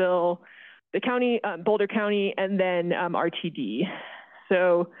Louisville, the county, Boulder County, and then RTD.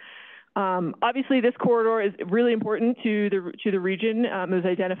 So obviously this corridor is really important to the region. It was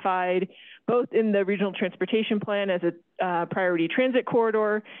identified both in the Regional Transportation Plan as a priority transit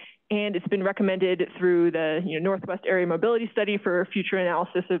corridor, and it's been recommended through the Northwest Area Mobility Study for future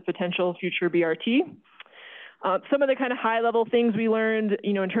analysis of potential future BRT. Some of the kind of high level things we learned,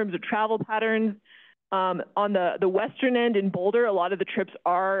 in terms of travel patterns, on the western end in Boulder, a lot of the trips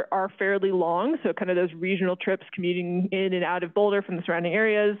are fairly long. So kind of those regional trips commuting in and out of Boulder from the surrounding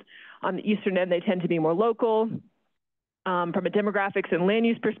areas. On the eastern end, they tend to be more local. From a demographics and land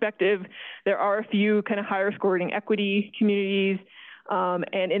use perspective, there are a few kind of higher scoring equity communities.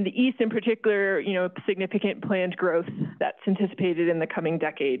 And in the east in particular, significant planned growth that's anticipated in the coming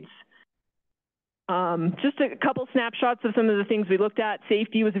decades. Just a couple snapshots of some of the things we looked at.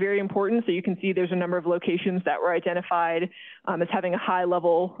 Safety was very important. So you can see there's a number of locations that were identified as having a high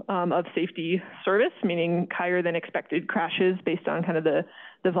level of safety service, meaning higher than expected crashes based on kind of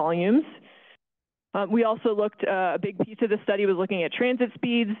the volumes. We also looked, a big piece of the study was looking at transit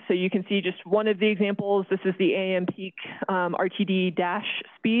speeds. So you can see just one of the examples. This is the AM peak RTD dash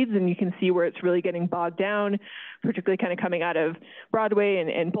speeds, and you can see where it's really getting bogged down, particularly kind of coming out of Broadway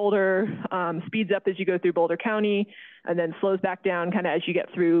and Boulder, speeds up as you go through Boulder County, and then slows back down kind of as you get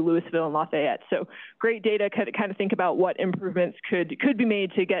through Louisville and Lafayette. So great data to kind of think about what improvements could be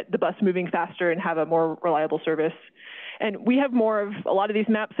made to get the bus moving faster and have a more reliable service. And we have more of a lot of these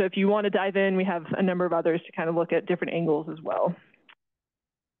maps, so if you want to dive in, we have a number of others to kind of look at different angles as well.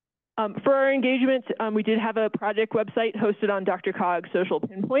 For our engagement, we did have a project website hosted on DRCOG Social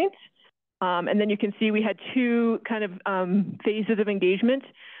Pinpoint. And then you can see we had 2 kind of phases of engagement.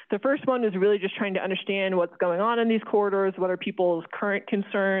 The first one was really just trying to understand what's going on in these corridors, what are people's current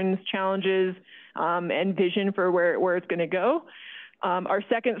concerns, challenges, and vision for where it's going to go. Our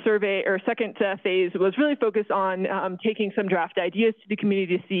second survey or second phase was really focused on taking some draft ideas to the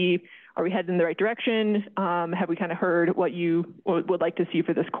community to see, are we headed in the right direction? Have we kind of heard what you would like to see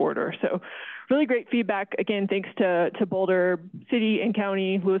for this corridor? So really great feedback. Again, thanks to Boulder City and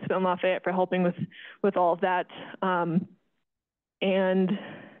County, Louisville and Lafayette for helping with all of that. And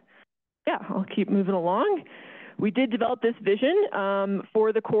Yeah, I'll keep moving along. We did develop this vision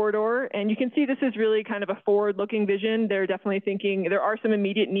for the corridor, and you can see this is really kind of a forward-looking vision. They're definitely thinking there are some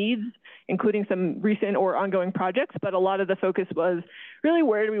immediate needs, including some recent or ongoing projects, but a lot of the focus was really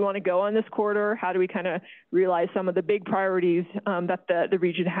where do we want to go on this corridor? How do we kind of realize some of the big priorities that the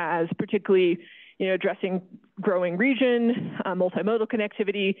region has, particularly addressing growing region, multimodal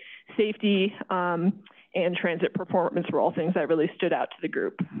connectivity, safety, and transit performance were all things that really stood out to the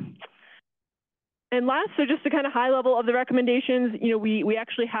group. And last, so just the kind of high level of the recommendations, we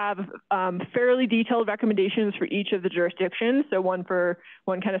actually have fairly detailed recommendations for each of the jurisdictions. So one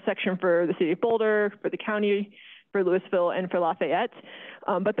kind of section for the city of Boulder, for the county, for Louisville, and for Lafayette.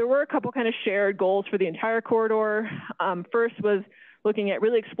 But there were a couple kind of shared goals for the entire corridor. First was looking at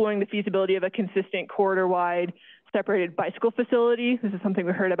really exploring the feasibility of a consistent corridor-wide separated bicycle facility. This is something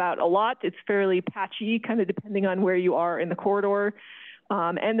we heard about a lot. It's fairly patchy, kind of depending on where you are in the corridor.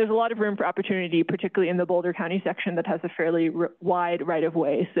 And there's a lot of room for opportunity, particularly in the Boulder County section that has a fairly wide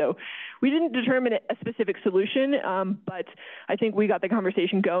right-of-way. So we didn't determine a specific solution, but I think we got the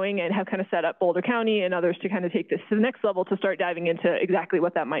conversation going and have kind of set up Boulder County and others to kind of take this to the next level to start diving into exactly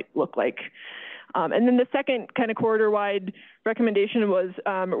what that might look like. And then the second kind of corridor-wide recommendation was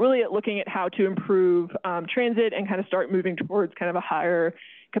really at looking at how to improve transit and kind of start moving towards kind of a higher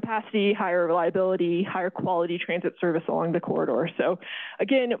capacity, higher reliability, higher quality transit service along the corridor. So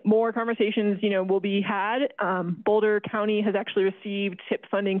again, more conversations, will be had. Boulder County has actually received TIP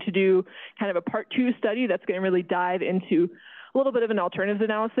funding to do kind of a part 2 study that's going to really dive into a little bit of an alternatives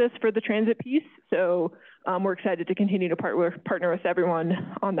analysis for the transit piece. So we're excited to continue to partner with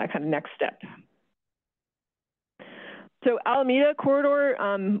everyone on that kind of next step. So Alameda corridor,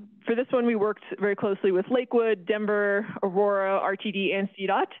 for this one, we worked very closely with Lakewood, Denver, Aurora, RTD, and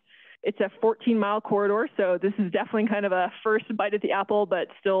CDOT. It's a 14-mile corridor, so this is definitely kind of a first bite at the apple, but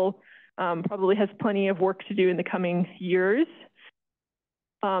still probably has plenty of work to do in the coming years.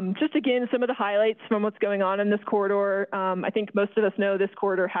 Just again, some of the highlights from what's going on in this corridor. I think most of us know this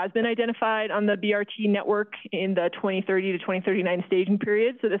corridor has been identified on the BRT network in the 2030 to 2039 staging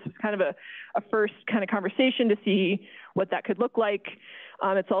period. So this was kind of a first kind of conversation to see what that could look like.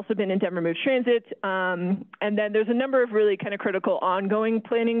 It's also been in Denver Moves Transit. And then there's a number of really kind of critical ongoing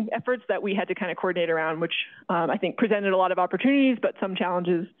planning efforts that we had to kind of coordinate around, which I think presented a lot of opportunities, but some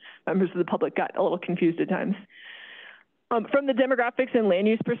challenges. Members of the public got a little confused at times. From the demographics and land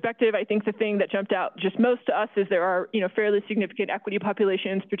use perspective, I think the thing that jumped out just most to us is there are, fairly significant equity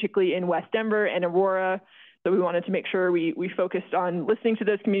populations, particularly in West Denver and Aurora. So we wanted to make sure we focused on listening to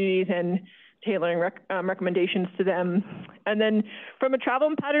those communities and tailoring recommendations to them. And then from a travel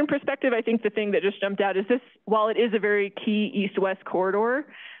pattern perspective, I think the thing that just jumped out is this, while it is a very key east-west corridor,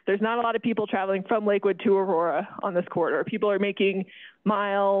 there's not a lot of people traveling from Lakewood to Aurora on this corridor. People are making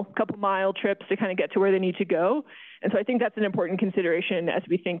couple mile trips to kind of get to where they need to go. And so I think that's an important consideration as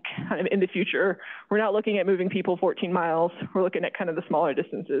we think kind of in the future. We're not looking at moving people 14 miles. We're looking at kind of the smaller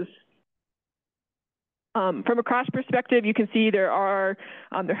distances. From a crash perspective, you can see there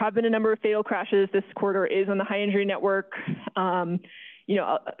have been a number of fatal crashes. This corridor is on the high injury network, kind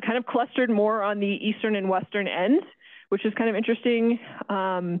of clustered more on the eastern and western ends, which is kind of interesting,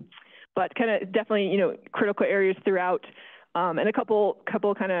 but kind of definitely, critical areas throughout, and a couple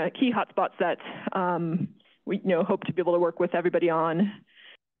kind of key hotspots that we hope to be able to work with everybody on.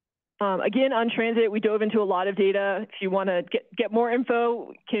 Again, on transit, we dove into a lot of data. If you want to get more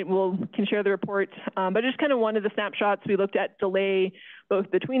info, can share the report. But just kind of one of the snapshots, we looked at delay both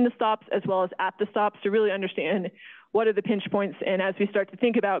between the stops as well as at the stops to really understand what are the pinch points. And as we start to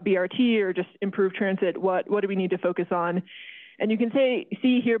think about BRT or just improve transit, what do we need to focus on? And you can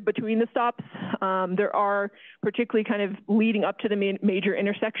see here between the stops, there are particularly kind of leading up to the major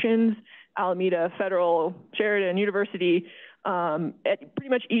intersections, Alameda, Federal, Sheridan, University. At pretty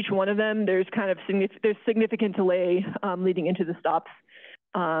much each one of them, there's kind of significant delay leading into the stops.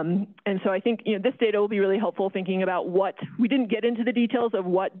 And so I think this data will be really helpful thinking about we didn't get into the details of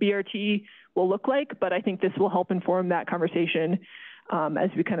what BRT will look like, but I think this will help inform that conversation as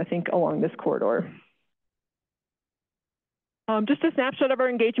we kind of think along this corridor. Just a snapshot of our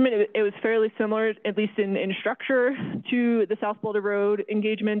engagement, it was fairly similar, at least in structure, to the South Boulder Road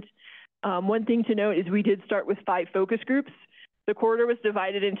engagement. One thing to note is we did start with 5 focus groups. The corridor was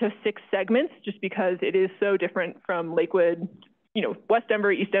divided into 6 segments just because it is so different from Lakewood, West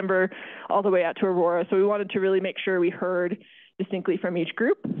Denver, East Denver, all the way out to Aurora. So we wanted to really make sure we heard distinctly from each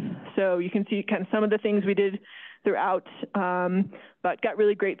group. So you can see kind of some of the things we did throughout, but got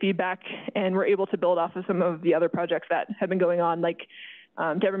really great feedback and were able to build off of some of the other projects that have been going on, like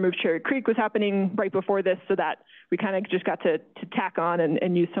Denver Move Cherry Creek was happening right before this, so that we kind of just got to tack on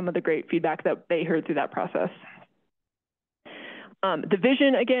and use some of the great feedback that they heard through that process. The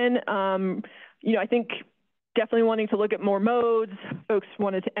vision, again, I think definitely wanting to look at more modes. Folks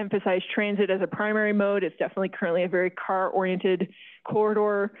wanted to emphasize transit as a primary mode. It's definitely currently a very car-oriented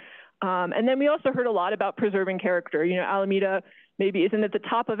corridor. And then we also heard a lot about preserving character. Alameda maybe isn't at the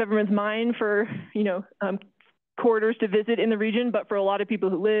top of everyone's mind for, corridors to visit in the region, but for a lot of people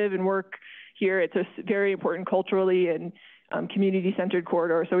who live and work here, it's a very important culturally and community-centered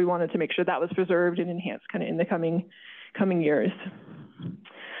corridor. So we wanted to make sure that was preserved and enhanced kind of in the coming years.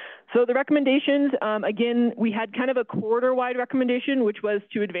 So the recommendations, again, we had kind of a corridor-wide recommendation, which was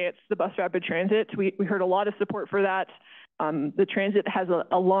to advance the bus rapid transit. We heard a lot of support for that. The transit has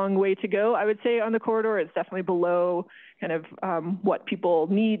a long way to go, I would say, on the corridor. It's definitely below kind of what people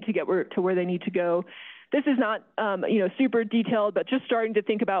need to get to where they need to go. This is not, super detailed, but just starting to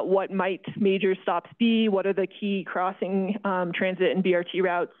think about what might major stops be, what are the key crossing transit and BRT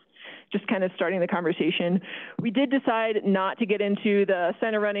routes, just kind of starting the conversation. We did decide not to get into the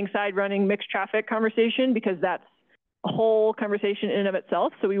center running, side running, mixed traffic conversation because that's a whole conversation in and of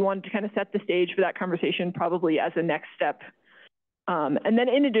itself. So we wanted to kind of set the stage for that conversation probably as a next step. And then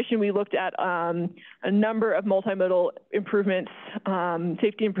in addition, we looked at a number of multimodal improvements,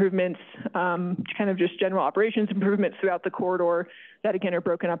 safety improvements, kind of just general operations improvements throughout the corridor that again are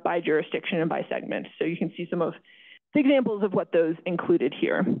broken up by jurisdiction and by segment. So you can see some of the examples of what those included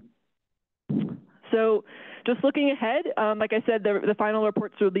here. So just looking ahead, like I said, the final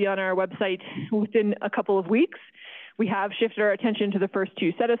reports will be on our website within a couple of weeks. We have shifted our attention to the first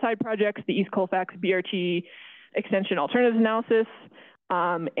two set-aside projects, the East Colfax BRT Extension Alternatives Analysis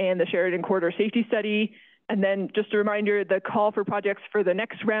and the Sheridan Corridor Safety Study. And then just a reminder, the call for projects for the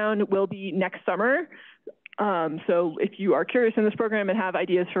next round will be next summer. So if you are curious in this program and have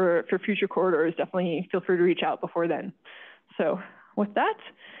ideas for future corridors, definitely feel free to reach out before then. So with that,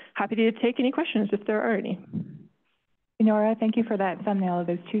 happy to take any questions if there are any. Nora, thank you for that thumbnail of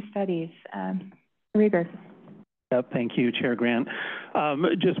those two studies. Rieger. Yep, thank you, Chair Grant.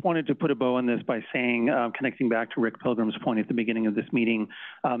 Just wanted to put a bow on this by saying, connecting back to Rick Pilgrim's point at the beginning of this meeting,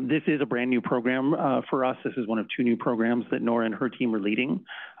 this is a brand new program for us. This is one of two new programs that Nora and her team are leading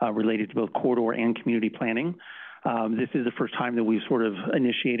related to both corridor and community planning. This is the first time that we've sort of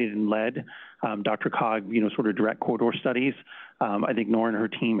initiated and led DRCOG, sort of direct corridor studies. I think Nora and her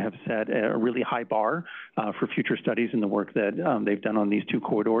team have set a really high bar for future studies in the work that they've done on these two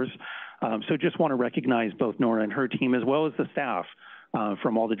corridors. So just want to recognize both Nora and her team as well as the staff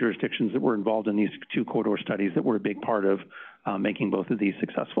from all the jurisdictions that were involved in these two corridor studies that were a big part of making both of these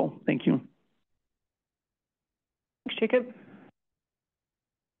successful. Thank you. Thanks, Jacob.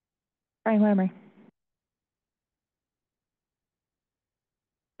 Brian Lamry.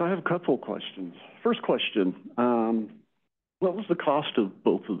 I have a couple of questions. First question, what was the cost of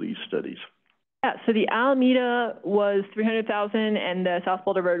both of these studies? Yeah, so the Alameda was $300,000 and the South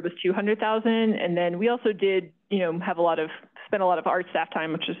Boulder Road was $200,000. And then we also did, spent a lot of art staff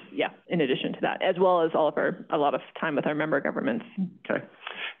time, which is, in addition to that, as well as a lot of time with our member governments. Okay.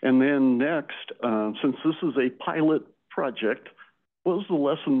 And then next, since this is a pilot project, what was the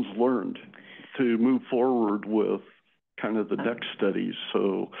lessons learned to move forward with kind of the next studies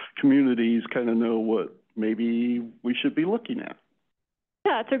so communities kind of know what maybe we should be looking at?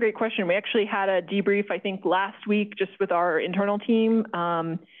 Yeah, that's a great question. We actually had a debrief, I think, last week just with our internal team.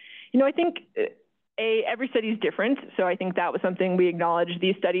 I think every study is different. So I think that was something we acknowledged.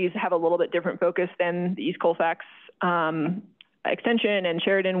 These studies have a little bit different focus than the East Colfax extension and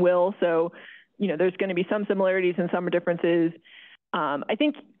Sheridan will. So, there's going to be some similarities and some differences. I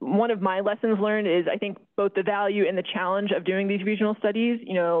think one of my lessons learned is I think both the value and the challenge of doing these regional studies.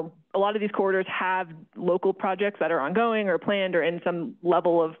 A lot of these corridors have local projects that are ongoing or planned or in some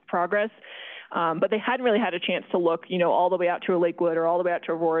level of progress, but they hadn't really had a chance to look, all the way out to a Lakewood or all the way out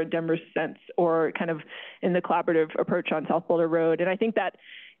to Aurora, Denver sense, or kind of in the collaborative approach on South Boulder Road. And I think that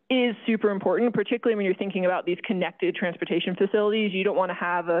is super important, particularly when you're thinking about these connected transportation facilities. You don't want to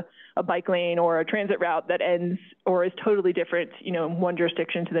have a bike lane or a transit route that ends or is totally different, in one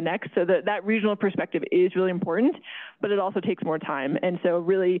jurisdiction to the next. So that regional perspective is really important, but it also takes more time. And so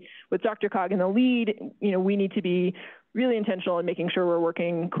really with DRCOG in the lead, we need to be really intentional in making sure we're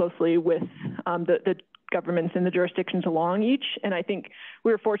working closely with the governments and the jurisdictions along each. And I think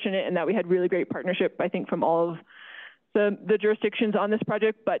we were fortunate in that we had really great partnership, I think, from all of the jurisdictions on this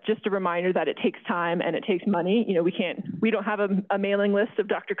project, but just a reminder that it takes time and it takes money. We don't have a mailing list of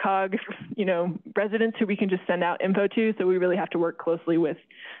DRCOG, residents who we can just send out info to. So we really have to work closely with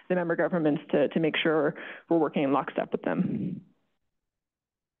the member governments to make sure we're working in lockstep with them.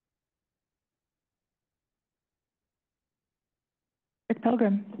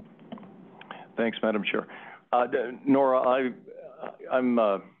 Pilgrim. Thanks, Madam Chair. Nora, I'm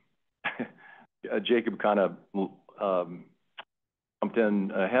Jacob kind of jumped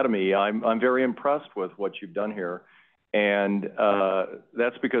in ahead of me. I'm very impressed with what you've done here, and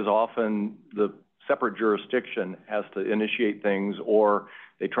that's because often the separate jurisdiction has to initiate things, or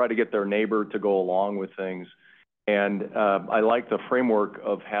they try to get their neighbor to go along with things. And I like the framework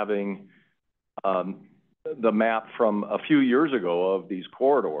of having the map from a few years ago of these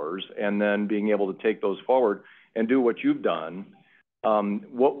corridors, and then being able to take those forward and do what you've done.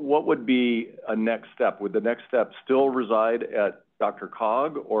 What would be a next step? Would the next step still reside at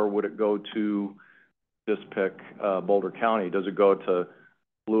DRCOG, or would it go to, just pick Boulder County? Does it go to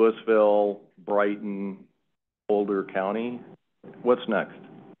Louisville, Brighton, Boulder County? What's next?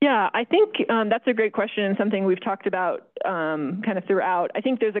 Yeah, I think that's a great question and something we've talked about kind of throughout. I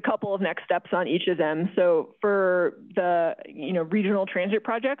think there's a couple of next steps on each of them. So for the regional transit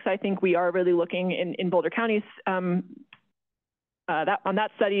projects, I think we are really looking in Boulder County's on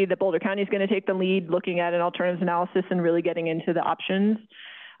that study that Boulder County is going to take the lead, looking at an alternatives analysis and really getting into the options.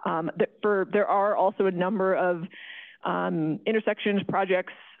 There are also a number of intersections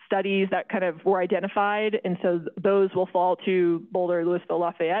projects, studies that kind of were identified, and so those will fall to Boulder, Louisville,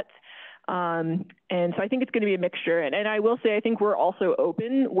 Lafayette. And so I think it's going to be a mixture. And I will say, I think we're also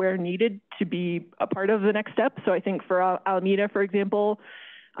open where needed to be a part of the next step. So I think for Alameda, for example,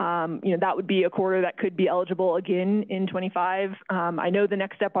 that would be a corridor that could be eligible again in 25. I know the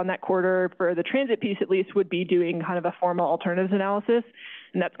next step on that corridor for the transit piece, at least, would be doing kind of a formal alternatives analysis.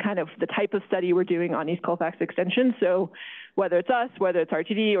 And that's kind of the type of study we're doing on East Colfax Extension. So whether it's us, whether it's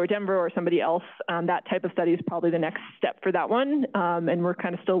RTD or Denver or somebody else, that type of study is probably the next step for that one. And we're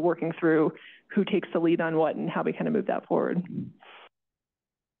kind of still working through who takes the lead on what and how we kind of move that forward.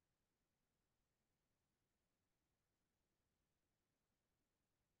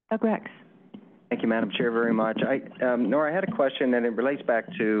 Doug Rex. Thank you, Madam Chair, very much. Nora, I had a question, and it relates back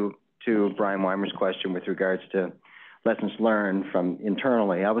to Brian Weimer's question with regards to lessons learned from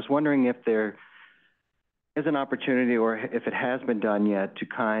internally. I was wondering if there is an opportunity, or if it has been done yet, to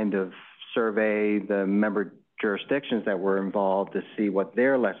kind of survey the member jurisdictions that were involved to see what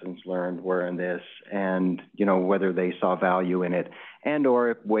their lessons learned were in this, and whether they saw value in it, and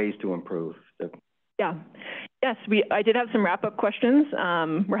or ways to improve. Yeah. Yes, I did have some wrap-up questions.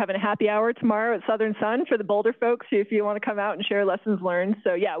 We're having a happy hour tomorrow at Southern Sun for the Boulder folks if you want to come out and share lessons learned.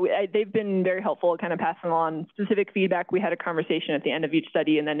 So yeah, they've been very helpful kind of passing along specific feedback. We had a conversation at the end of each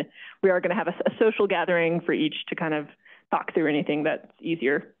study, and then we are going to have a social gathering for each to kind of talk through anything that's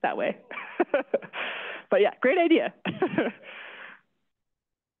easier that way. But yeah, great idea.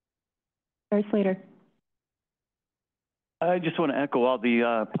 Barry Slater. I just want to echo all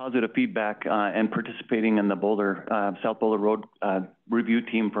the positive feedback and participating in the Boulder, South Boulder Road review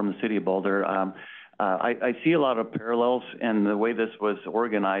team from the city of Boulder. I see a lot of parallels in the way this was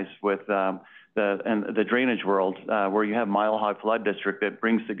organized with the drainage world, where you have Mile High Flood District that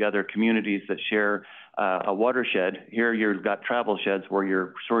brings together communities that share a watershed. Here you've got travel sheds where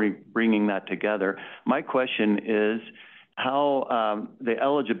you're sort of bringing that together. My question is, how the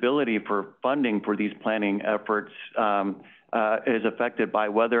eligibility for funding for these planning efforts is affected by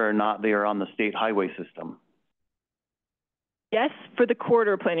whether or not they are on the state highway system. Yes, for the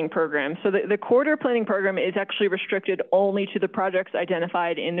corridor planning program. So the corridor planning program is actually restricted only to the projects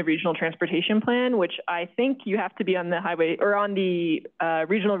identified in the regional transportation plan, which I think you have to be on the highway or on the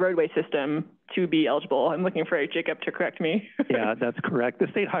regional roadway system to be eligible. I'm looking for Jacob to correct me. Yeah, that's correct. The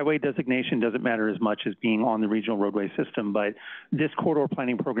state highway designation doesn't matter as much as being on the regional roadway system, but this corridor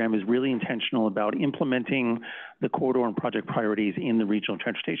planning program is really intentional about implementing the corridor and project priorities in the regional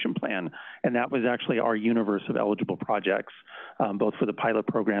transportation plan. And that was actually our universe of eligible projects, both for the pilot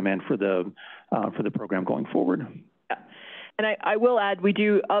program and for the program going forward. Yeah. And I will add, we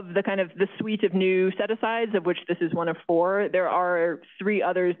do, of the kind of the suite of new set-asides, of which this is one of 4, there are 3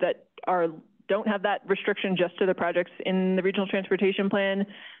 others that don't have that restriction just to the projects in the regional transportation plan.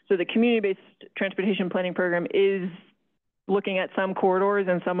 So the community-based transportation planning program is looking at some corridors,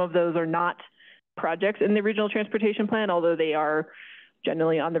 and some of those are not projects in the regional transportation plan, although they are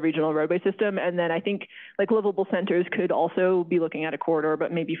generally on the regional roadway system. And then I think like livable centers could also be looking at a corridor,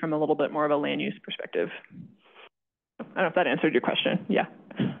 but maybe from a little bit more of a land use perspective. I don't know if that answered your question. Yeah.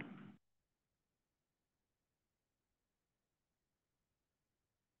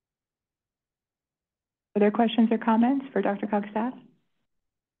 Are there questions or comments for DRCOG staff?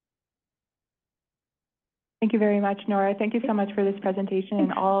 Thank you very much, Nora. Thank you so much for this presentation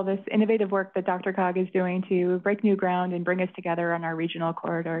and all this innovative work that DRCOG is doing to break new ground and bring us together on our regional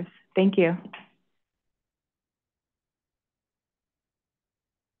corridors. Thank you.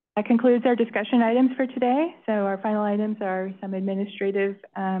 That concludes our discussion items for today. So our final items are some administrative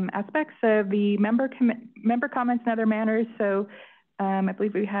aspects of the member comments and other matters. So I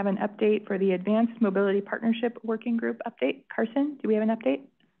believe we have an update for the Advanced Mobility Partnership Working Group update. Carson, do we have an update?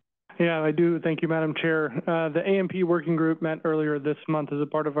 Yeah, I do. Thank you, Madam Chair. The AMP Working Group met earlier this month as a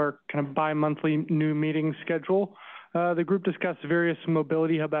part of our kind of bi-monthly new meeting schedule. The group discussed various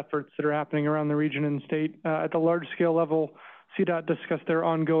mobility hub efforts that are happening around the region and state. At the large scale level, CDOT discussed their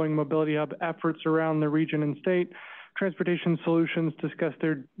ongoing mobility hub efforts around the region and state. Transportation Solutions discussed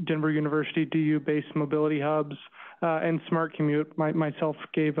their Denver University DU-based mobility hubs, and Smart Commute. Myself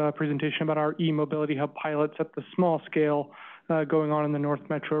gave a presentation about our e-mobility hub pilots at the small scale going on in the North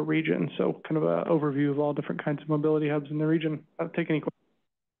Metro region. So kind of an overview of all different kinds of mobility hubs in the region. I'll take any questions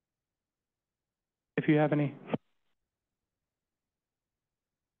if you have any.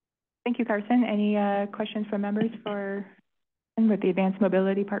 Thank you, Carson. Any questions from members with the Advanced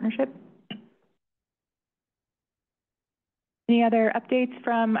Mobility Partnership? Any other updates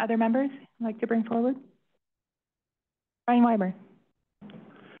from other members you'd like to bring forward? Brian Weimer.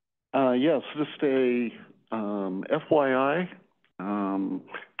 Yes, just a FYI,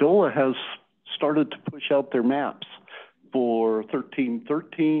 DOLA has started to push out their maps for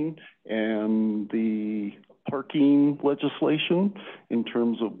 1313 and the parking legislation in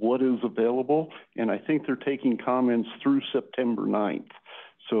terms of what is available, and I think they're taking comments through September 9th.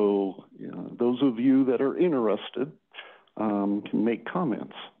 So those of you that are interested can make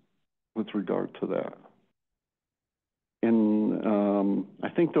comments with regard to that. And I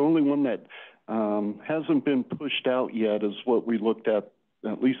think the only one that hasn't been pushed out yet is what we looked at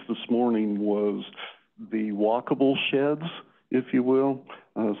least this morning, was the walkable sheds, if you will,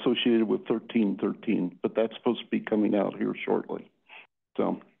 associated with 1313, but that's supposed to be coming out here shortly.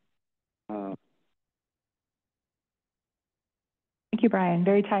 So. Thank you, Brian.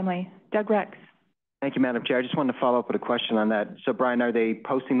 Very timely. Doug Rex. Thank you, Madam Chair. I just wanted to follow up with a question on that. So, Brian, are they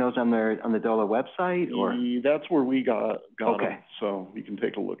posting those on the DOLA website, or? That's where we got okay. Them, so you can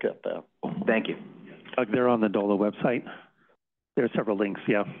take a look at that. Thank you. Doug, they're on the DOLA website. There are several links,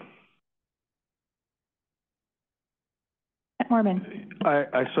 yeah. Mormon.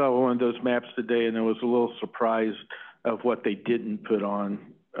 I saw one of those maps today, and I was a little surprised of what they didn't put on,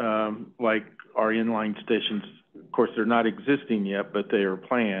 like our inline stations. Of course, they're not existing yet, but they are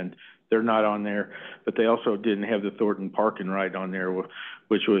planned. They're not on there, but they also didn't have the Thornton Park and Ride on there,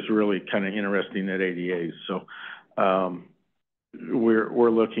 which was really kind of interesting at ADA's. So we're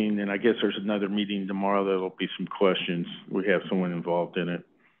looking, and I guess there's another meeting tomorrow. There'll be some questions. We have someone involved in it.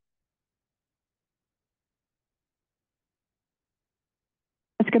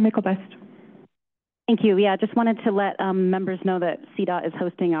 Let's go, Mickelbest. Thank you. Yeah, just wanted to let members know that CDOT is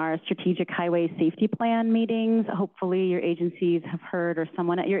hosting our Strategic Highway Safety Plan meetings. Hopefully your agencies have heard, or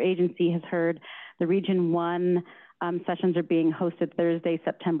someone at your agency has heard, the Region 1 sessions are being hosted Thursday,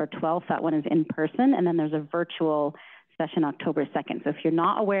 September 12th. That one is in person, and then there's a virtual session October 2nd. So if you're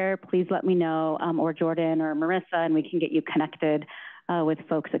not aware, please let me know, or Jordan or Marissa, and we can get you connected with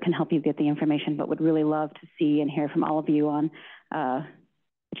folks that can help you get the information, but would really love to see and hear from all of you on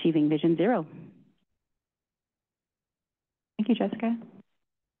achieving Vision Zero. Thank you, Jessica.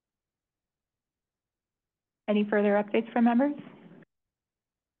 Any further updates from members?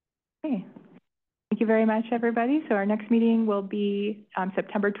 Okay. Thank you very much, everybody. So our next meeting will be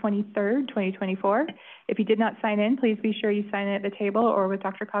September 23rd, 2024. If you did not sign in, please be sure you sign in at the table or with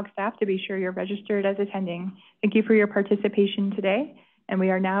DRCOG staff to be sure you're registered as attending. Thank you for your participation today, and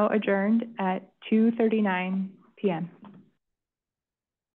we are now adjourned at 2:39 p.m.